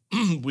 we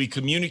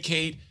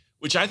communicate,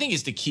 which I think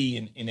is the key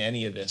in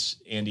any of this,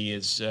 Andy,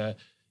 is,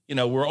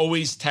 we're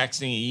always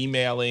texting,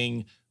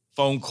 emailing,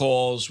 phone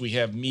calls. We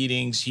have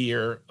meetings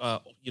here.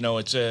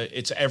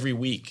 It's every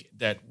week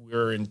that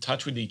we're in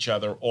touch with each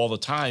other all the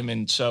time.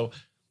 And so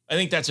I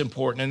think that's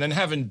important. And then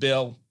having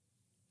Bill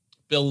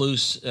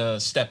Luce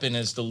step in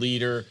as the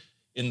leader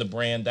in the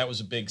brand, that was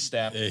a big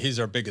step. He's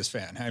our biggest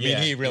fan. I mean,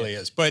 he really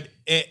is. But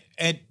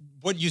and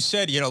what you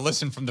said,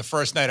 listen, from the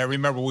first night, I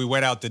remember we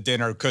went out to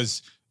dinner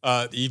because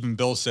even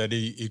Bill said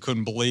he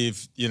couldn't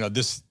believe,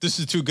 this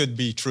is too good to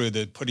be true,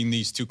 that putting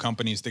these two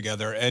companies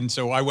together. And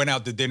so I went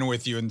out to dinner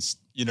with you and,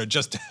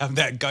 just to have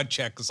that gut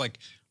check. It's like,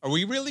 are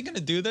we really going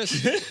to do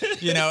this?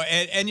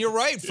 And you're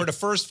right. For the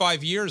first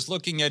 5 years,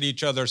 looking at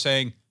each other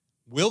saying,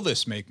 will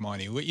this make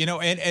money?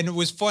 And it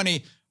was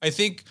funny. I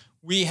think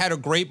we had a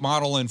great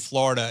model in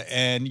Florida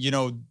and,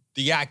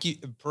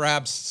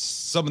 perhaps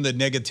some of the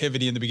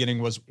negativity in the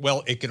beginning was,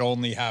 well, it could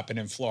only happen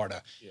in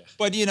Florida. Yeah.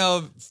 But,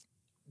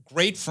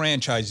 great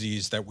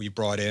franchisees that we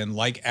brought in,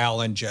 like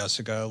Al and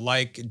Jessica,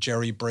 like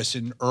Jerry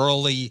Brisson,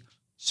 early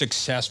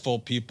successful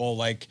people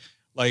like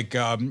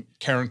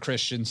Karen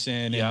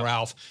Christensen and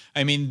Ralph.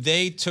 I mean,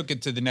 they took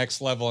it to the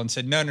next level and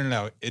said,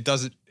 no, it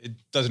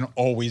doesn't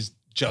always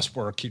just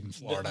work in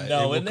Florida.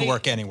 It can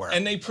work anywhere.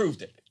 And they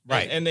proved it.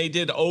 Right. And they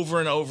did over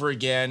and over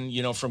again,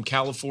 from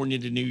California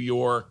to New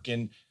York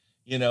and,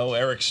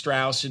 Eric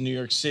Strauss in New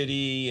York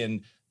City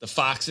and the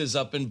Foxes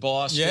up in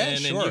Boston. Yeah,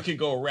 sure. And you could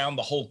go around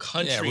the whole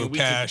country. Yeah,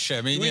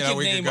 Rupesh. We can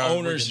name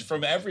owners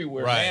from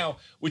everywhere now,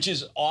 which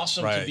is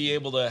awesome to be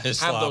able to have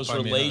those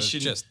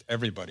relations. Just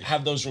everybody.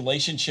 Have those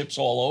relationships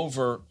all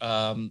over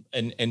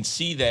and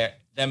see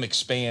them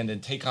expand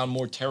and take on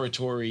more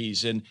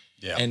territories and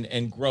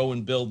grow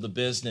and build the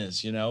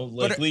business,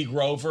 like Lee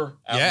Grover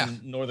out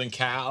in Northern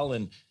Cal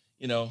and,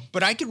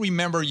 But I can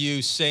remember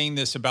you saying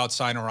this about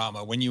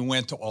Sinorama when you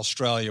went to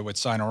Australia with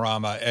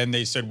Sinorama and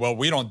they said, well,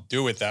 we don't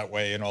do it that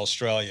way in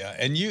Australia.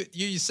 And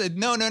you said,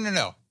 no.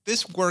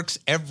 This works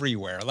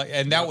everywhere.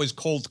 And that was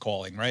cold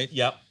calling, right?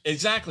 Yep,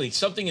 exactly.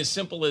 Something as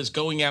simple as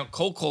going out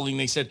cold calling.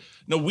 They said,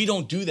 no, we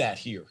don't do that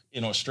here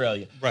in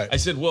Australia. Right. I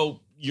said,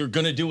 well, you're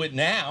going to do it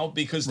now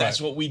because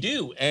that's what we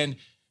do. And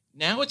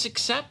now it's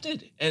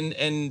accepted.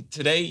 And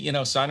today,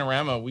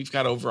 Sinorama, we've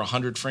got over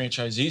 100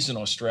 franchisees in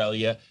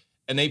Australia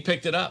and they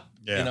picked it up,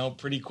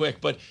 pretty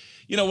quick. But,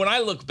 when I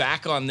look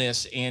back on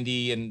this,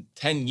 Andy, and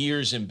 10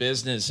 years in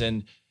business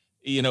and,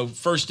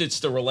 first it's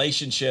the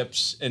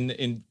relationships and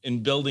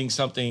in building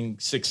something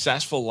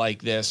successful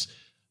like this.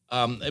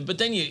 But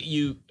then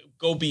you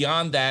go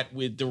beyond that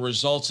with the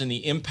results and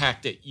the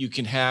impact that you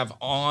can have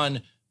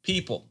on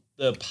people,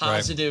 the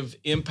positive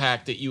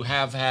impact that you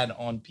have had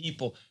on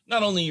people,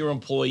 not only your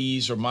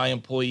employees or my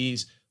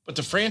employees, but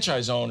the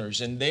franchise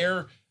owners and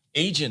their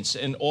agents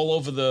and all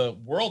over the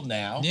world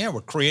now. Yeah,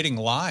 we're creating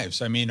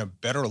lives. I mean, a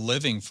better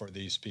living for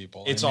these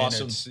people. It's I mean,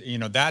 awesome.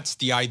 It's, that's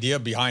the idea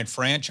behind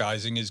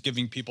franchising, is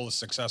giving people a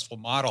successful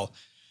model.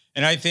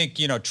 And I think,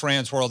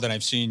 Transworld, and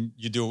I've seen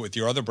you do it with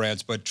your other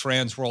brands, but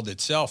Transworld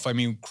itself, I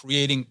mean,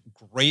 creating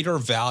greater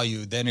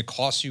value than it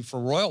costs you for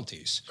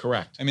royalties.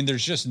 Correct. I mean,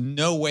 there's just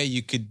no way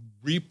you could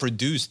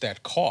reproduce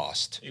that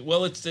cost.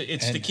 Well, it's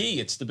the key.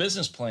 It's the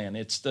business plan.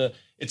 It's the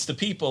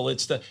people.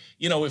 It's the,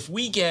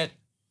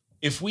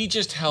 if we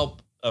just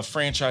help a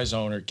franchise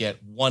owner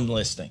get one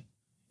listing,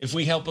 if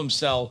we help them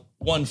sell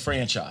one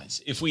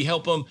franchise, if we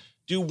help them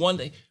do one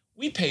day,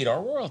 we paid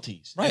our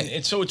royalties. Right.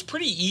 And so it's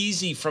pretty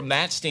easy from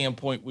that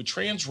standpoint with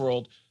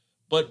Transworld,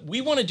 but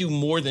we want to do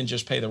more than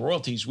just pay the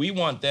royalties. We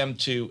want them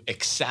to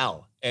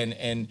excel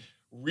and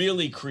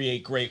really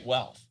create great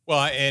wealth.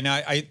 Well, and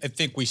I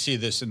think we see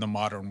this in the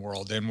modern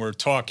world, and we're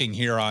talking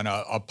here on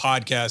a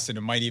podcast, and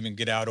it might even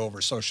get out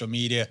over social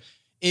media.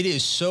 It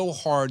is so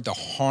hard to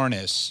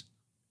harness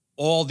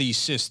all these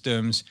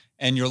systems,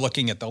 and you're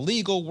looking at the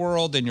legal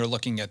world, and you're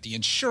looking at the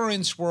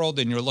insurance world,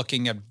 and you're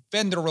looking at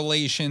vendor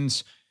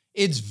relations.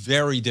 It's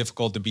very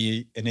difficult to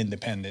be an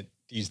independent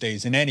these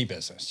days in any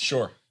business.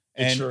 Sure.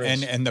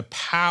 And the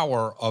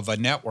power of a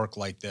network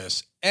like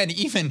this, and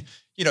even,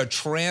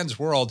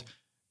 Transworld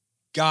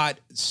got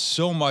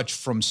so much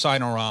from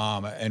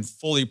Sinorama and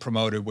Fully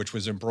Promoted, which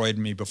was Embroidered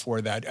Me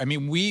before that. I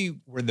mean,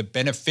 we were the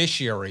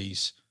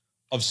beneficiaries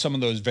of some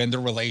of those vendor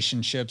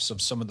relationships,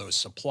 of some of those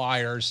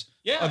suppliers,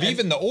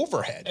 even the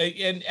overhead.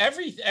 And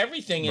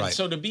everything. And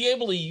so to be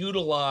able to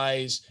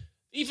utilize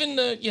even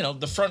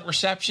the front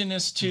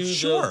receptionist to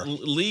the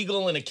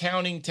legal and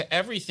accounting to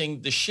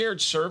everything, the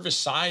shared service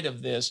side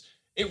of this,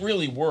 it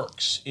really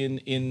works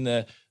in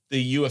the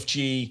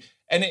UFG.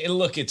 And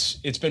look,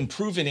 it's been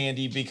proven,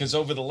 Andy, because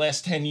over the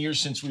last 10 years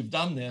since we've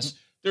done this,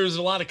 there's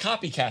a lot of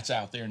copycats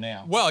out there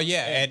now. Well,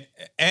 yeah,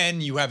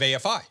 and you have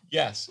AFI.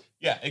 Yes,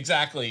 yeah,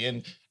 exactly.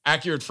 And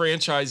Accurate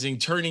Franchising,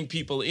 turning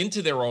people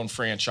into their own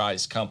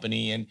franchise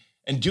company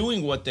and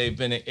doing what they've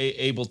been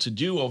able to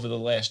do over the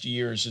last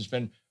years has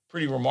been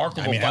pretty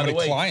remarkable. I mean, how many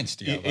clients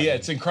do you have? Yeah,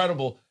 it's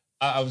incredible.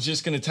 I was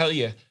just going to tell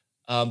you,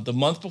 the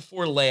month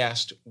before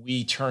last,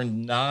 we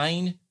turned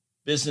 9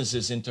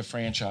 businesses into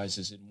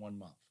franchises in 1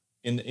 month.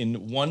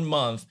 In 1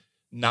 month,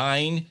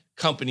 9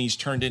 companies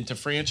turned into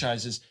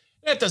franchises.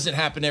 That doesn't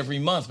happen every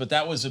month, but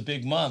that was a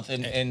big month.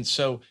 And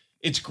so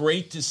it's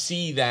great to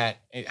see that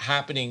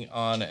happening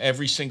on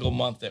every single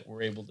month that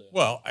we're able to.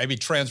 Well, I mean,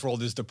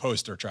 Transworld is the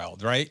poster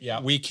child, right?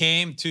 Yeah. We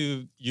came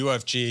to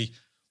UFG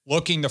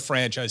looking to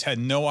franchise, had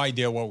no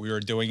idea what we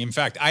were doing. In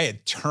fact, I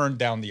had turned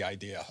down the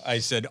idea. I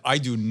said, I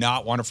do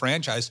not want a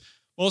franchise,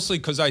 mostly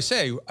because I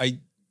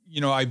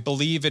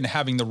believe in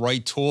having the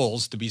right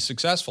tools to be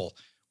successful.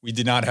 We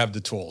did not have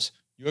the tools.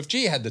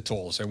 UFG had the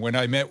tools. And when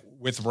I met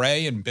with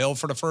Ray and Bill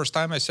for the first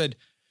time, I said,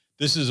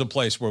 this is a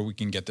place where we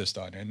can get this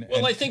done.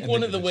 I think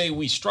one of the way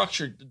we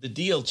structured the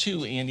deal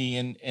too, Andy,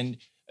 and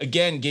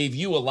again, gave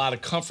you a lot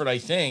of comfort, I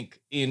think,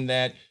 in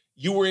that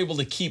you were able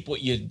to keep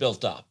what you had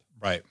built up.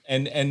 Right.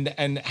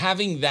 And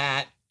having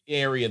that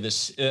area,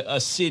 a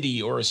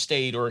city or a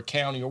state or a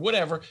county or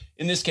whatever,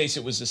 in this case,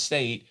 it was a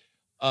state.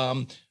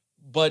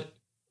 But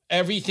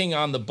everything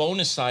on the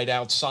bonus side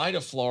outside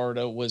of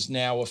Florida was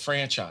now a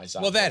franchise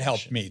operation. Well, that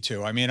helped me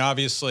too. I mean,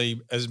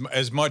 obviously,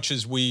 as much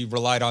as we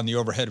relied on the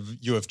overhead of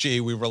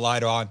UFG, we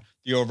relied on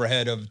the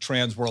overhead of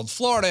Transworld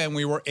Florida, and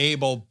we were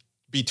able,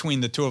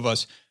 between the two of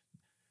us,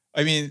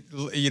 I mean,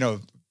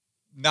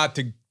 not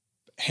to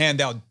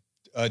hand out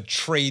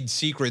trade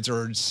secrets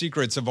or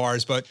secrets of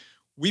ours, but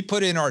we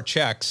put in our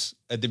checks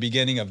at the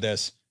beginning of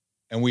this,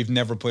 and we've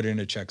never put in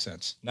a check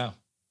since. No.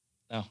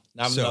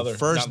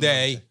 First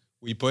day,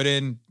 we put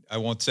in, I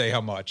won't say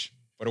how much,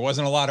 but it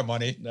wasn't a lot of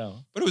money. No.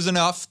 But it was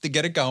enough to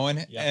get it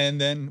going. Yeah. And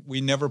then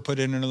we never put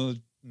in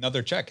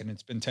another check, and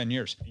it's been 10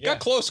 years. Yeah. Got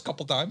close a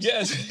couple times.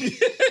 Yes.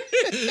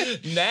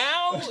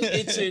 Now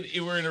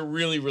we're in a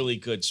really, really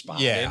good spot.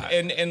 Yeah.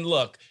 And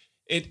look,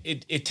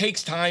 it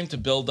takes time to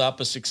build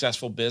up a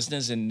successful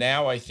business. And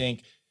now I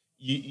think,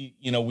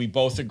 we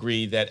both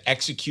agree that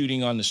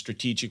executing on the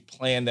strategic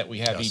plan that we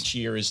have each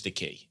year is the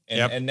key.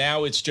 And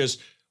now it's just,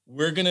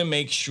 we're going to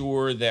make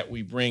sure that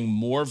we bring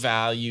more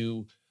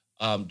value,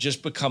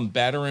 just become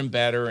better and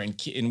better.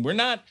 And we're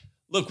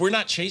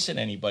not chasing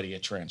anybody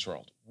at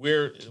Transworld.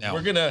 We're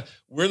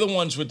the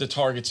ones with the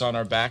targets on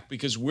our back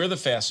because we're the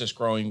fastest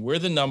growing. We're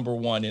the number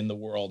one in the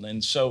world.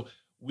 And so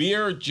we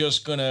are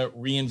just going to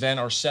reinvent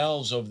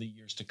ourselves over the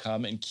years to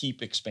come and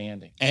keep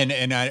expanding.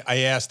 And I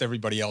asked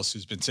everybody else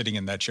who's been sitting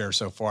in that chair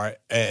so far,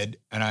 Ed,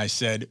 and I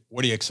said,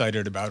 what are you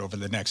excited about over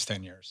the next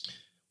 10 years?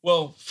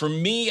 Well, for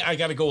me, I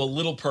got to go a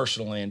little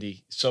personal,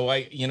 Andy. So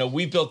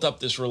we built up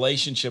this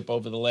relationship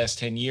over the last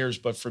 10 years,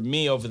 but for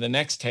me, over the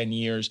next 10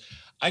 years,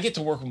 I get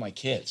to work with my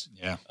kids.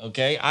 Yeah.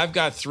 Okay. I've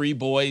got 3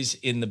 boys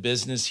in the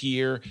business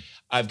here.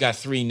 I've got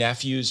 3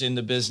 nephews in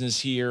the business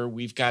here.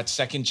 We've got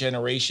 2nd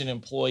generation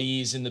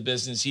employees in the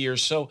business here.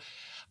 So,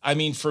 I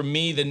mean, for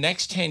me, the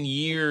next 10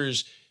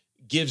 years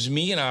gives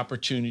me an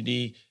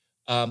opportunity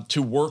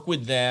to work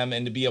with them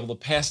and to be able to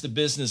pass the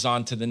business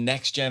on to the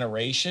next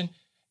generation.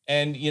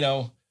 And,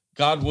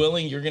 God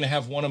willing, you're going to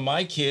have one of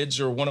my kids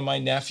or one of my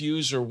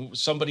nephews or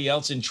somebody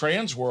else in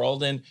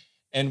Transworld.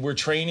 And we're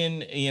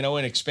training,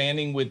 and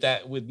expanding with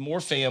that, with more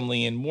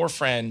family and more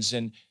friends.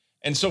 And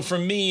so for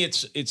me,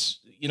 it's,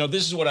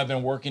 this is what I've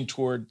been working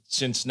toward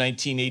since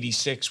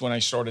 1986, when I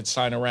started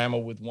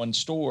Sinorama with one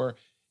store,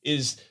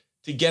 is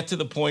to get to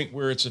the point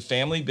where it's a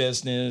family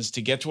business,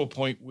 to get to a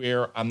point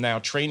where I'm now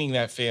training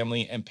that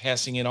family and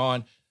passing it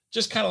on,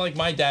 just kind of like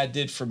my dad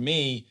did for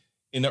me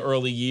in the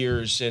early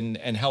years and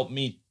helped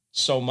me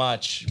so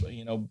much,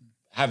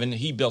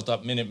 he built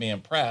up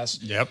Minuteman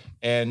Press. Yep.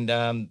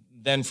 And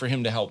then for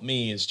him to help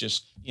me is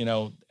just,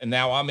 and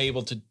now I'm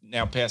able to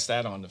now pass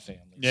that on to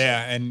family.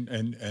 Yeah.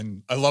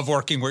 And I love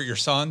working with your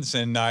sons,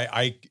 and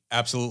I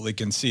absolutely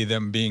can see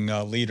them being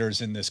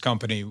leaders in this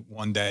company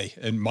one day,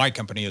 and my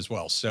company as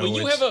well. So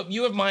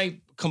you have my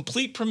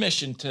complete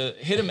permission to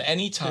hit him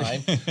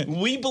anytime.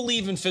 We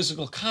believe in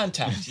physical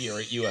contact here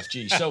at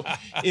UFG. So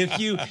if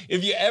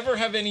you ever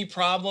have any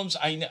problems,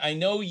 I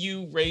know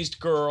you raised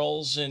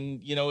girls,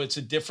 and it's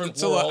a different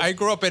world. I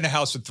grew up in a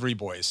house with 3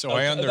 boys, so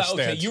I understand.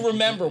 Okay, you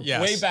remember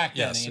way back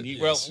then, yes, Andy.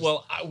 Yes.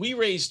 Well, we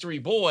raised 3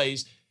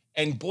 boys.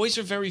 And boys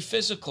are very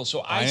physical,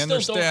 so I still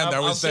understand.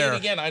 don't. I'll say it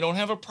again. I don't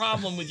have a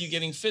problem with you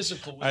getting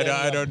physical. With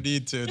I don't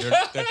need to.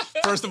 They're,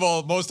 first of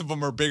all, most of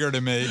them are bigger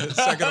than me.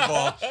 Second of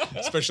all,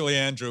 especially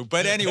Andrew.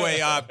 But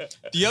anyway,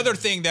 the other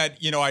thing that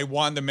I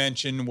wanted to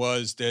mention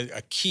was that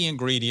a key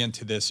ingredient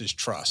to this is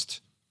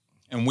trust,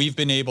 and we've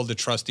been able to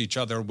trust each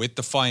other with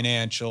the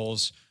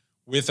financials,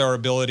 with our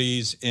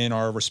abilities in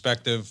our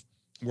respective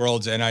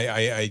worlds, and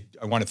I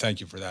want to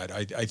thank you for that.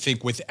 I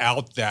think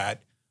without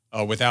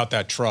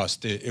that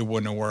trust, it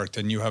wouldn't have worked.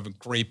 And you have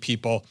great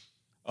people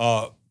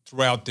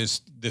throughout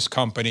this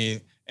company,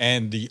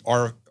 and the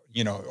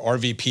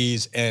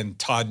RVPs and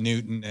Todd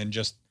Newton, and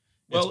just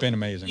it's been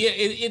amazing. Yeah,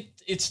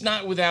 it's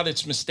not without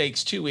its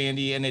mistakes too,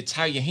 Andy, and it's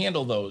how you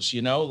handle those.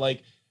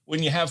 Like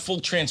when you have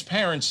full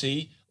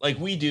transparency, like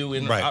we do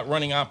in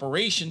running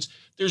operations,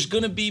 there's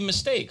going to be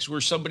mistakes where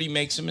somebody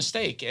makes a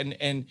mistake,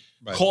 and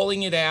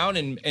calling it out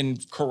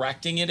and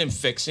correcting it and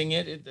fixing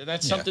it.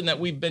 That's something that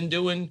we've been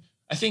doing,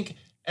 I think.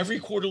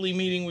 Every quarterly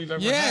meeting we've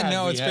ever had,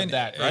 it's been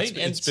that, right?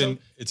 It's been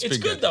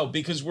good though,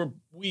 because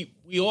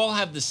we all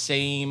have the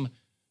same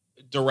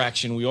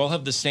direction. We all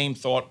have the same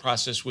thought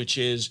process, which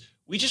is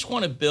we just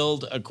want to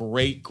build a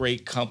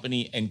great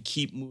company and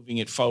keep moving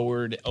it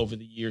forward over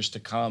the years to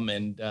come.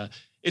 And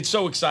it's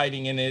so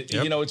exciting. And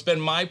it's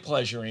been my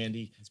pleasure,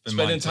 Andy,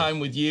 spending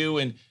time with you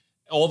and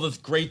all the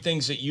great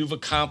things that you've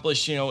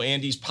accomplished.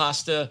 Andy's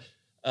pasta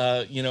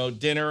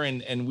dinner,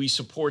 and we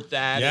support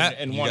that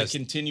and want to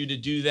continue to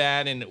do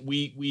that. And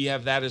we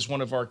have that as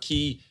one of our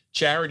key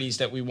charities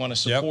that we want to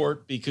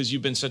support because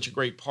you've been such a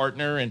great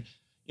partner. And,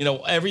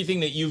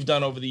 everything that you've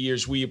done over the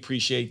years, we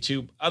appreciate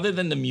too, other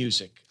than the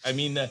music. I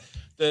mean,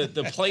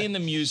 the playing the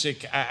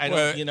music,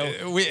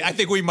 I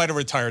think we might have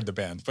retired the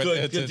band,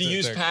 but the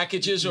used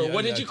packages, or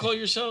what did you call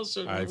yourselves?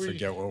 I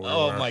forget what we were.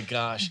 Oh my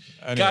gosh.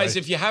 Anyway. Guys,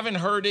 if you haven't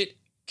heard it,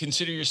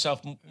 consider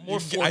yourself more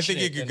fortunate. I think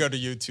you could go to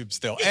YouTube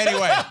still.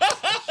 Anyway.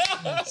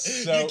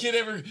 You can't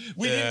ever.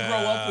 We didn't grow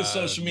up with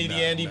social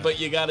media, Andy, but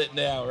you got it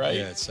now, right?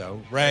 Yeah.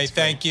 So, Ray,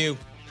 thank you.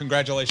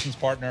 Congratulations,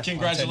 partner.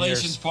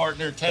 Congratulations,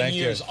 partner. 10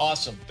 years.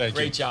 Awesome.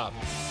 Great job.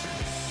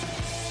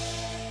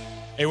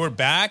 Hey, we're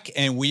back,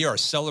 and we are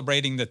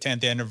celebrating the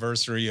 10th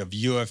anniversary of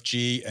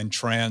UFG and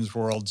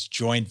Transworld's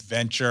joint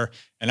venture.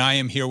 And I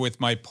am here with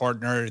my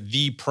partner,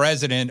 the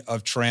president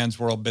of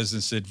Transworld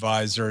Business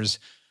Advisors,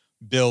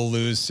 Bill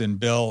Luce. And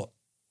Bill,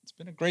 it's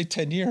been a great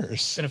 10 years.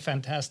 It's been a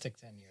fantastic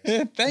 10 years.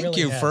 Yeah, thank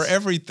you for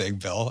everything,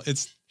 Bill.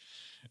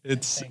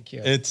 Thank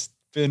you. It's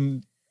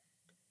been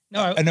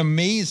an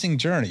amazing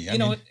journey.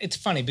 It's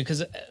funny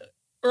because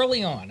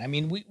early on,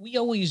 we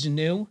always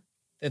knew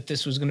that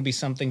this was going to be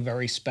something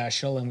very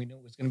special, and we knew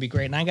it was going to be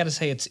great. And I got to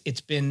say,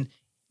 it's been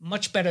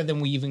much better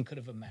than we even could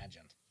have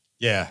imagined.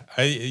 Yeah,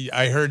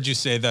 I heard you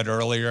say that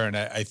earlier, and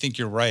I think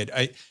you're right.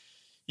 I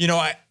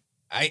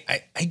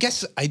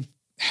guess I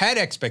had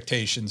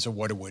expectations of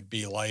what it would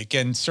be like,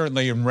 and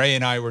certainly, Ray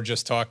and I were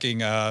just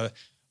talking a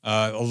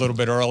little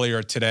bit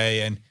earlier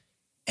today, and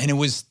it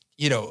was,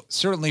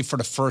 certainly for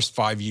the first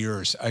 5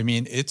 years,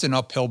 it's an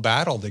uphill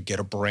battle to get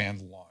a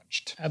brand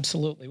launched.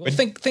 Absolutely. Well,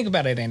 think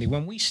about it, Andy.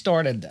 When we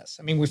started this,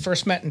 we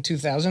first met in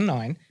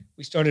 2009.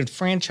 We started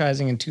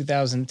franchising in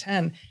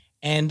 2010,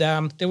 and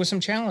there were some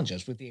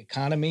challenges with the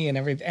economy and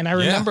everything. And I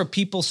remember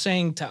people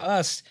saying to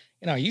us,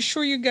 are you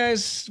sure you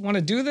guys want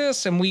to do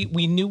this? And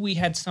we knew we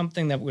had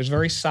something that was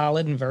very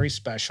solid and very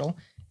special.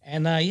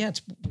 And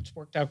it's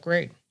worked out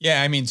great.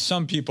 Yeah,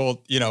 some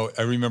people,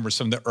 I remember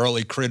some of the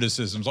early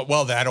criticisms.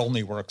 Well, that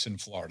only works in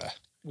Florida.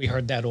 We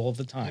heard that all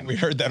the time. We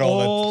heard that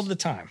all the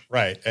time.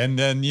 Right. And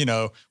then,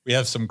 we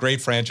have some great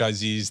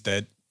franchisees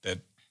that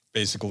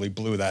basically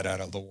blew that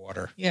out of the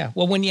water. Yeah.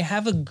 Well, when you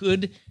have a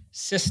good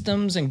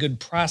systems and good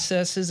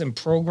processes and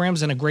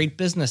programs and a great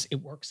business,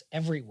 it works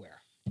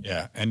everywhere.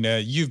 Yeah. And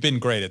you've been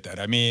great at that.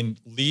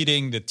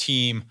 Leading the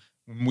team.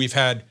 We've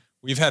had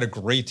we've had a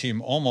great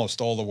team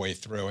almost all the way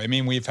through. I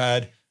mean, we've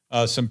had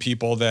some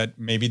people that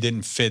maybe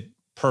didn't fit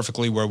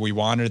perfectly where we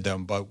wanted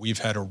them, but we've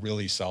had a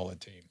really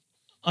solid team.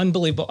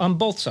 Unbelievable on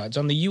both sides,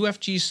 on the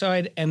UFG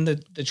side and the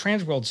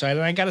Transworld side.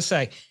 And I got to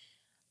say,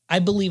 I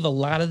believe a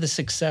lot of the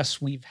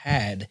success we've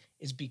had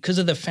is because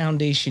of the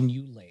foundation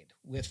you laid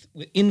with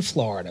in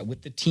Florida,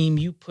 with the team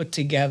you put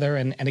together,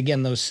 and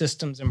again, those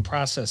systems and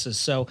processes.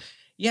 So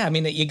yeah, I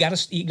mean,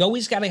 you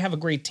always got to have a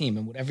great team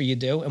in whatever you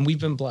do. And we've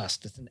been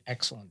blessed. It's an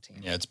excellent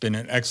team. Yeah, it's been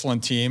an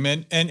excellent team.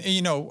 And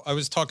you know, I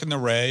was talking to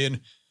Ray,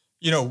 and,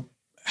 you know,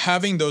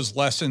 having those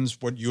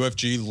lessons, what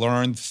UFG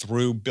learned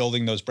through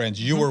building those brands.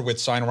 You were with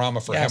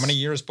Sinorama for how many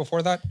years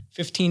before that?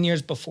 15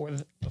 years before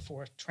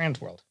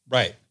Transworld.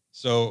 Right.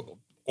 So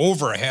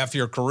over half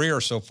your career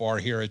so far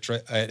here at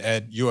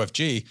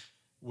UFG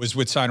was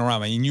with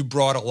Sinorama, and you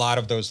brought a lot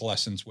of those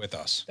lessons with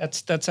us.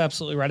 That's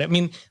absolutely right. I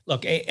mean,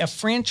 look, a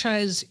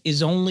franchise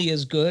is only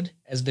as good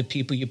as the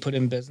people you put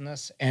in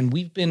business, and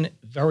we've been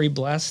very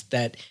blessed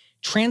that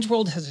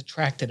Transworld has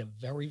attracted a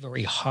very,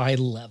 very high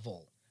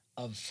level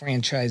of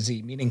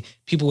franchisee, meaning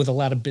people with a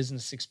lot of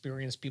business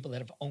experience, people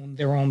that have owned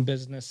their own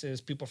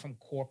businesses, people from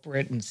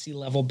corporate and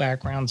C-level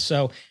backgrounds.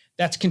 So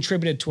that's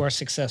contributed to our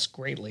success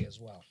greatly as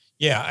well.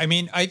 Yeah, I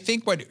mean, I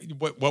think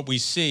what we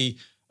see,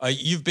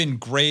 you've been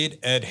great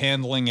at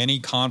handling any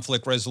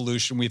conflict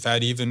resolution we've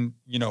had, even,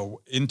 you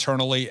know,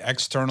 internally,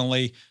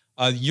 externally.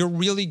 You're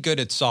really good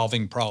at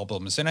solving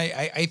problems. And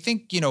I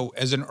think, you know,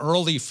 as an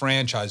early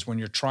franchise, when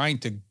you're trying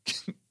to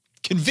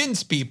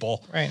convince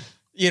people, right?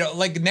 You know,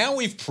 like now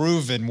we've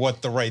proven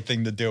what the right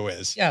thing to do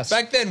is. Yes.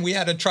 Back then we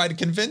had to try to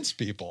convince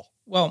people.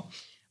 Well,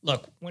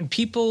 look, when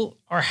people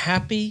are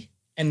happy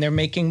and they're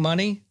making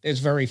money, there's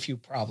very few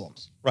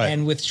problems. Right.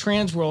 And with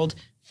Transworld,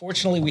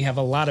 fortunately, we have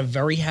a lot of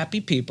very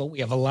happy people. We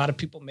have a lot of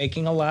people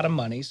making a lot of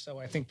money. So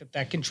I think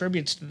that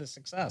contributes to the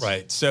success.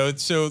 Right. So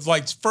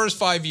like first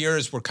 5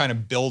 years, we're kind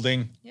of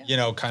building, you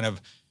know, kind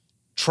of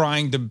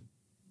trying to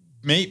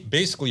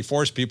basically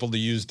force people to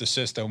use the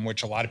system,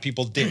 which a lot of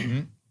people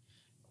didn't.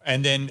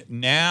 And then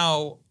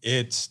now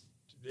it's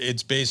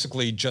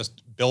basically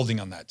just building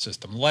on that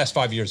system. The last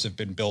 5 years have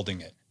been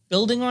building it.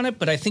 Building on it,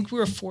 but I think we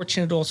were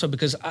fortunate also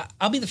because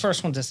I'll be the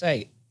first one to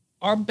say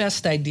our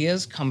best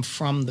ideas come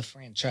from the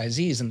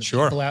franchisees and the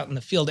people out in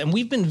the field. And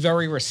we've been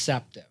very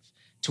receptive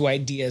to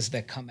ideas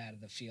that come out of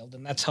the field,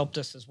 and that's helped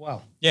us as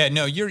well. Yeah,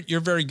 no, you're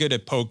very good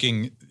at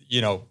poking, you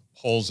know,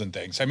 holes in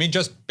things. I mean,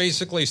 just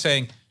basically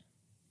saying,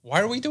 why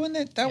are we doing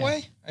it that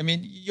way? I mean,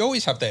 you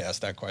always have to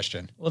ask that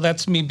question. Well,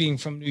 that's me being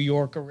from New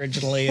York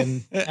originally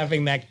and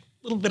having that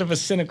little bit of a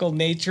cynical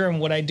nature in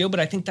what I do.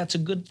 But I think that's a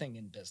good thing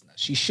in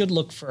business. You should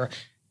look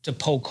to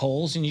poke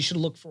holes, and you should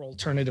look for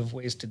alternative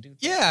ways to do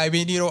things. Yeah, I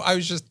mean, you know, I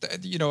was just,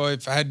 you know,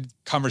 I've had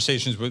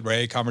conversations with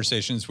Ray,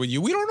 conversations with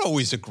you. We don't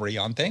always agree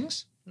on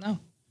things. No,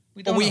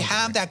 we don't. But we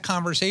have that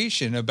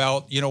conversation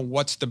about, you know,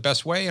 what's the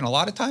best way. And a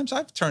lot of times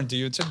I've turned to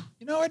you and said,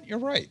 you know what, you're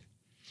right.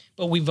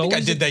 But we've always...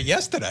 I did that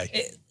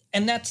yesterday.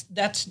 And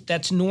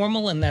that's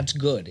normal and that's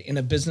good in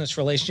a business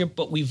relationship.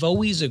 But we've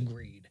always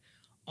agreed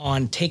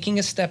on taking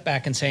a step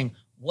back and saying,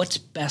 what's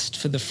best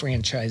for the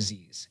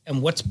franchisees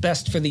and what's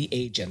best for the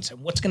agents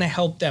and what's going to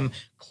help them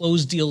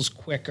close deals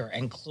quicker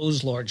and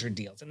close larger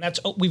deals. And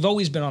we've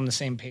always been on the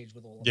same page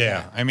with all of that.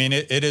 Yeah. I mean,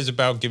 it is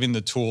about giving the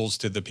tools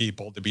to the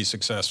people to be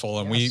successful.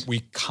 And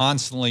we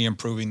constantly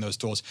improving those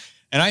tools.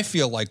 And I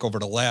feel like over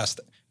the last,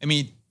 I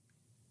mean,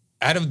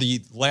 out of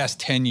the last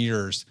 10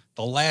 years,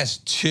 the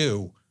last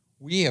 2,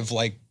 we have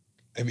I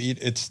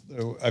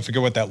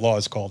forget what that law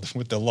is called.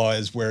 What the law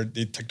is where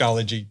the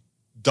technology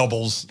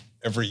doubles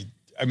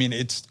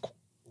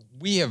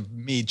we have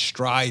made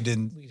strides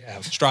in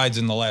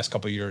the last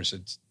couple of years.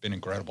 It's been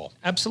incredible.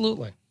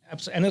 Absolutely.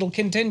 And it'll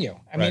continue.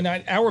 I mean,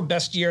 our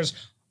best years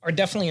are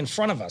definitely in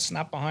front of us,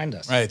 not behind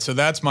us. Right. So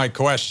that's my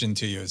question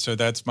to you. So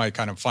that's my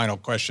kind of final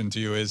question to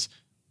you is,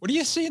 what do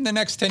you see in the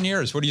next 10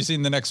 years? What do you see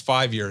in the next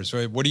 5 years?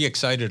 What are you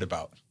excited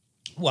about?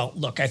 Well,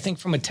 look, I think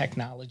from a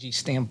technology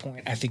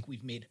standpoint, I think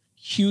we've made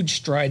huge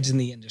strides in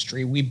the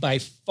industry. We by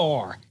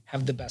far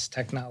have the best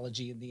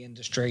technology in the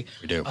industry.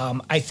 We do.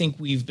 I think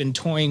we've been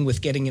toying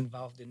with getting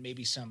involved in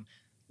maybe some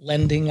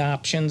lending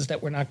options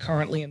that we're not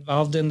currently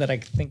involved in that I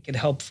think could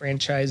help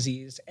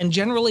franchisees, and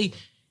generally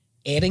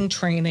adding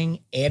training,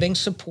 adding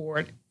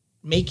support,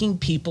 making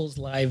people's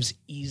lives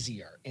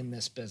easier in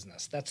this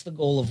business. That's the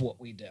goal of what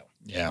we do.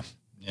 Yeah.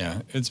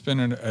 Yeah. It's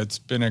been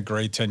a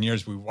great 10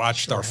 years. We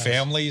watched our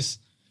families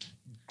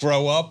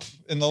grow up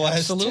in the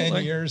last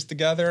 10 years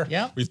together.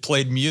 Yeah. We've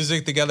played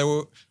music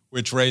together,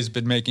 which Ray's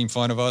been making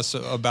fun of us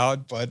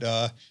about, but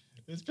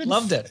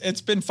loved it.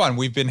 It's been fun.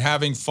 We've been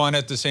having fun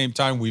at the same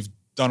time. We've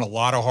done a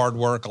lot of hard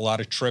work, a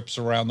lot of trips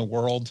around the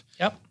world.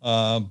 Yep.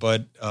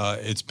 But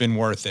it's been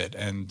worth it.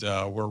 And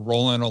we're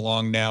rolling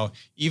along now,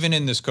 even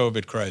in this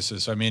COVID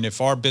crisis. I mean,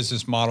 if our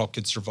business model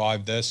could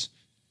survive this,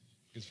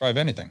 it could survive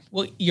anything.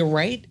 Well, you're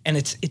right. And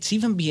it's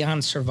even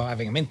beyond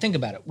surviving. I mean, think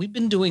about it. We've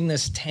been doing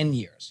this 10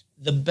 years.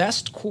 The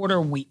best quarter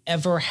we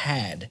ever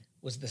had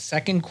was the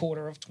second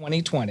quarter of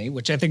 2020,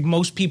 which I think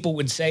most people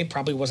would say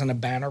probably wasn't a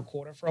banner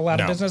quarter for a lot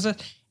of businesses.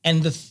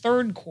 And the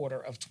third quarter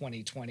of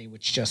 2020,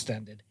 which just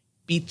ended,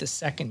 beat the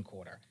second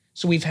quarter.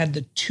 So we've had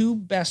the two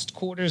best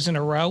quarters in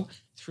a row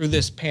through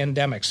this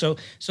pandemic. So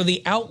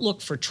the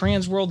outlook for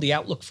Transworld, the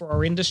outlook for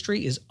our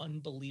industry is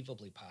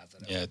unbelievably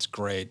positive. Yeah, it's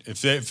great.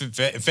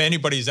 If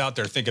anybody's out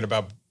there thinking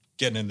about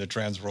getting into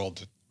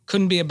Transworld,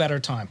 couldn't be a better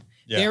time.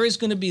 Yeah. There is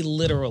going to be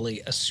literally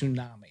a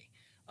tsunami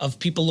of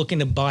people looking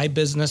to buy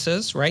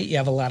businesses, right? You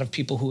have a lot of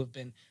people who have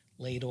been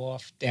laid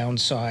off,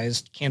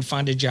 downsized, can't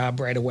find a job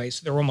right away.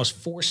 So they're almost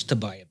forced to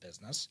buy a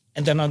business.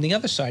 And then on the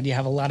other side, you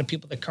have a lot of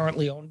people that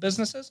currently own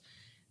businesses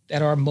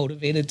that are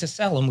motivated to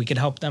sell, and we could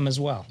help them as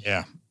well.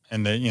 Yeah.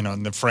 And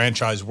the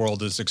franchise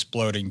world is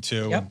exploding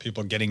too. Yep. And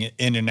people getting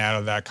in and out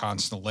of that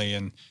constantly.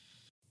 And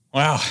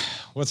wow,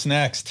 what's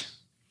next?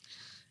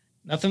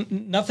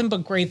 Nothing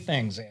but great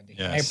things, Andy.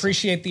 Yes. I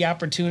appreciate the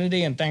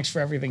opportunity, and thanks for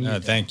everything you do.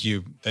 Thank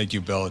you,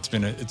 Bill. It's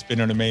been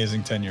an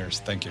amazing 10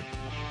 years. Thank you.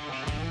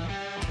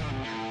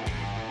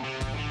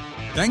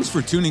 Thanks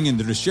for tuning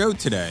into the show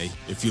today.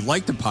 If you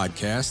like the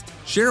podcast,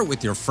 share it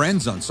with your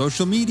friends on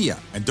social media.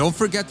 And don't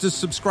forget to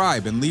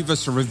subscribe and leave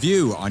us a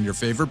review on your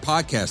favorite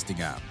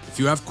podcasting app. If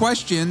you have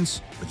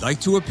questions, would like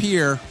to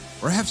appear,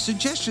 or have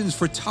suggestions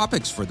for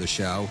topics for the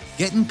show,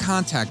 get in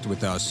contact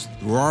with us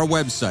through our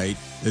website,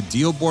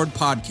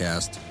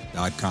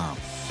 thedealboardpodcast.com.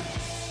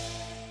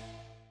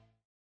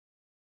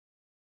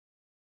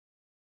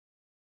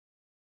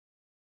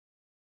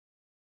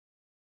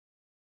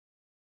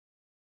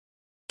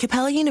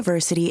 Capella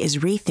University is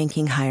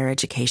rethinking higher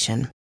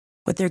education.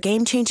 With their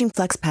game-changing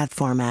FlexPath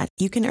format,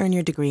 you can earn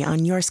your degree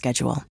on your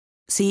schedule,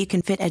 so you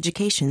can fit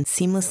education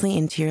seamlessly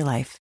into your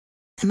life.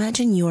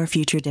 Imagine your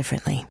future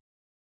differently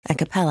at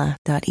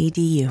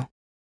capella.edu.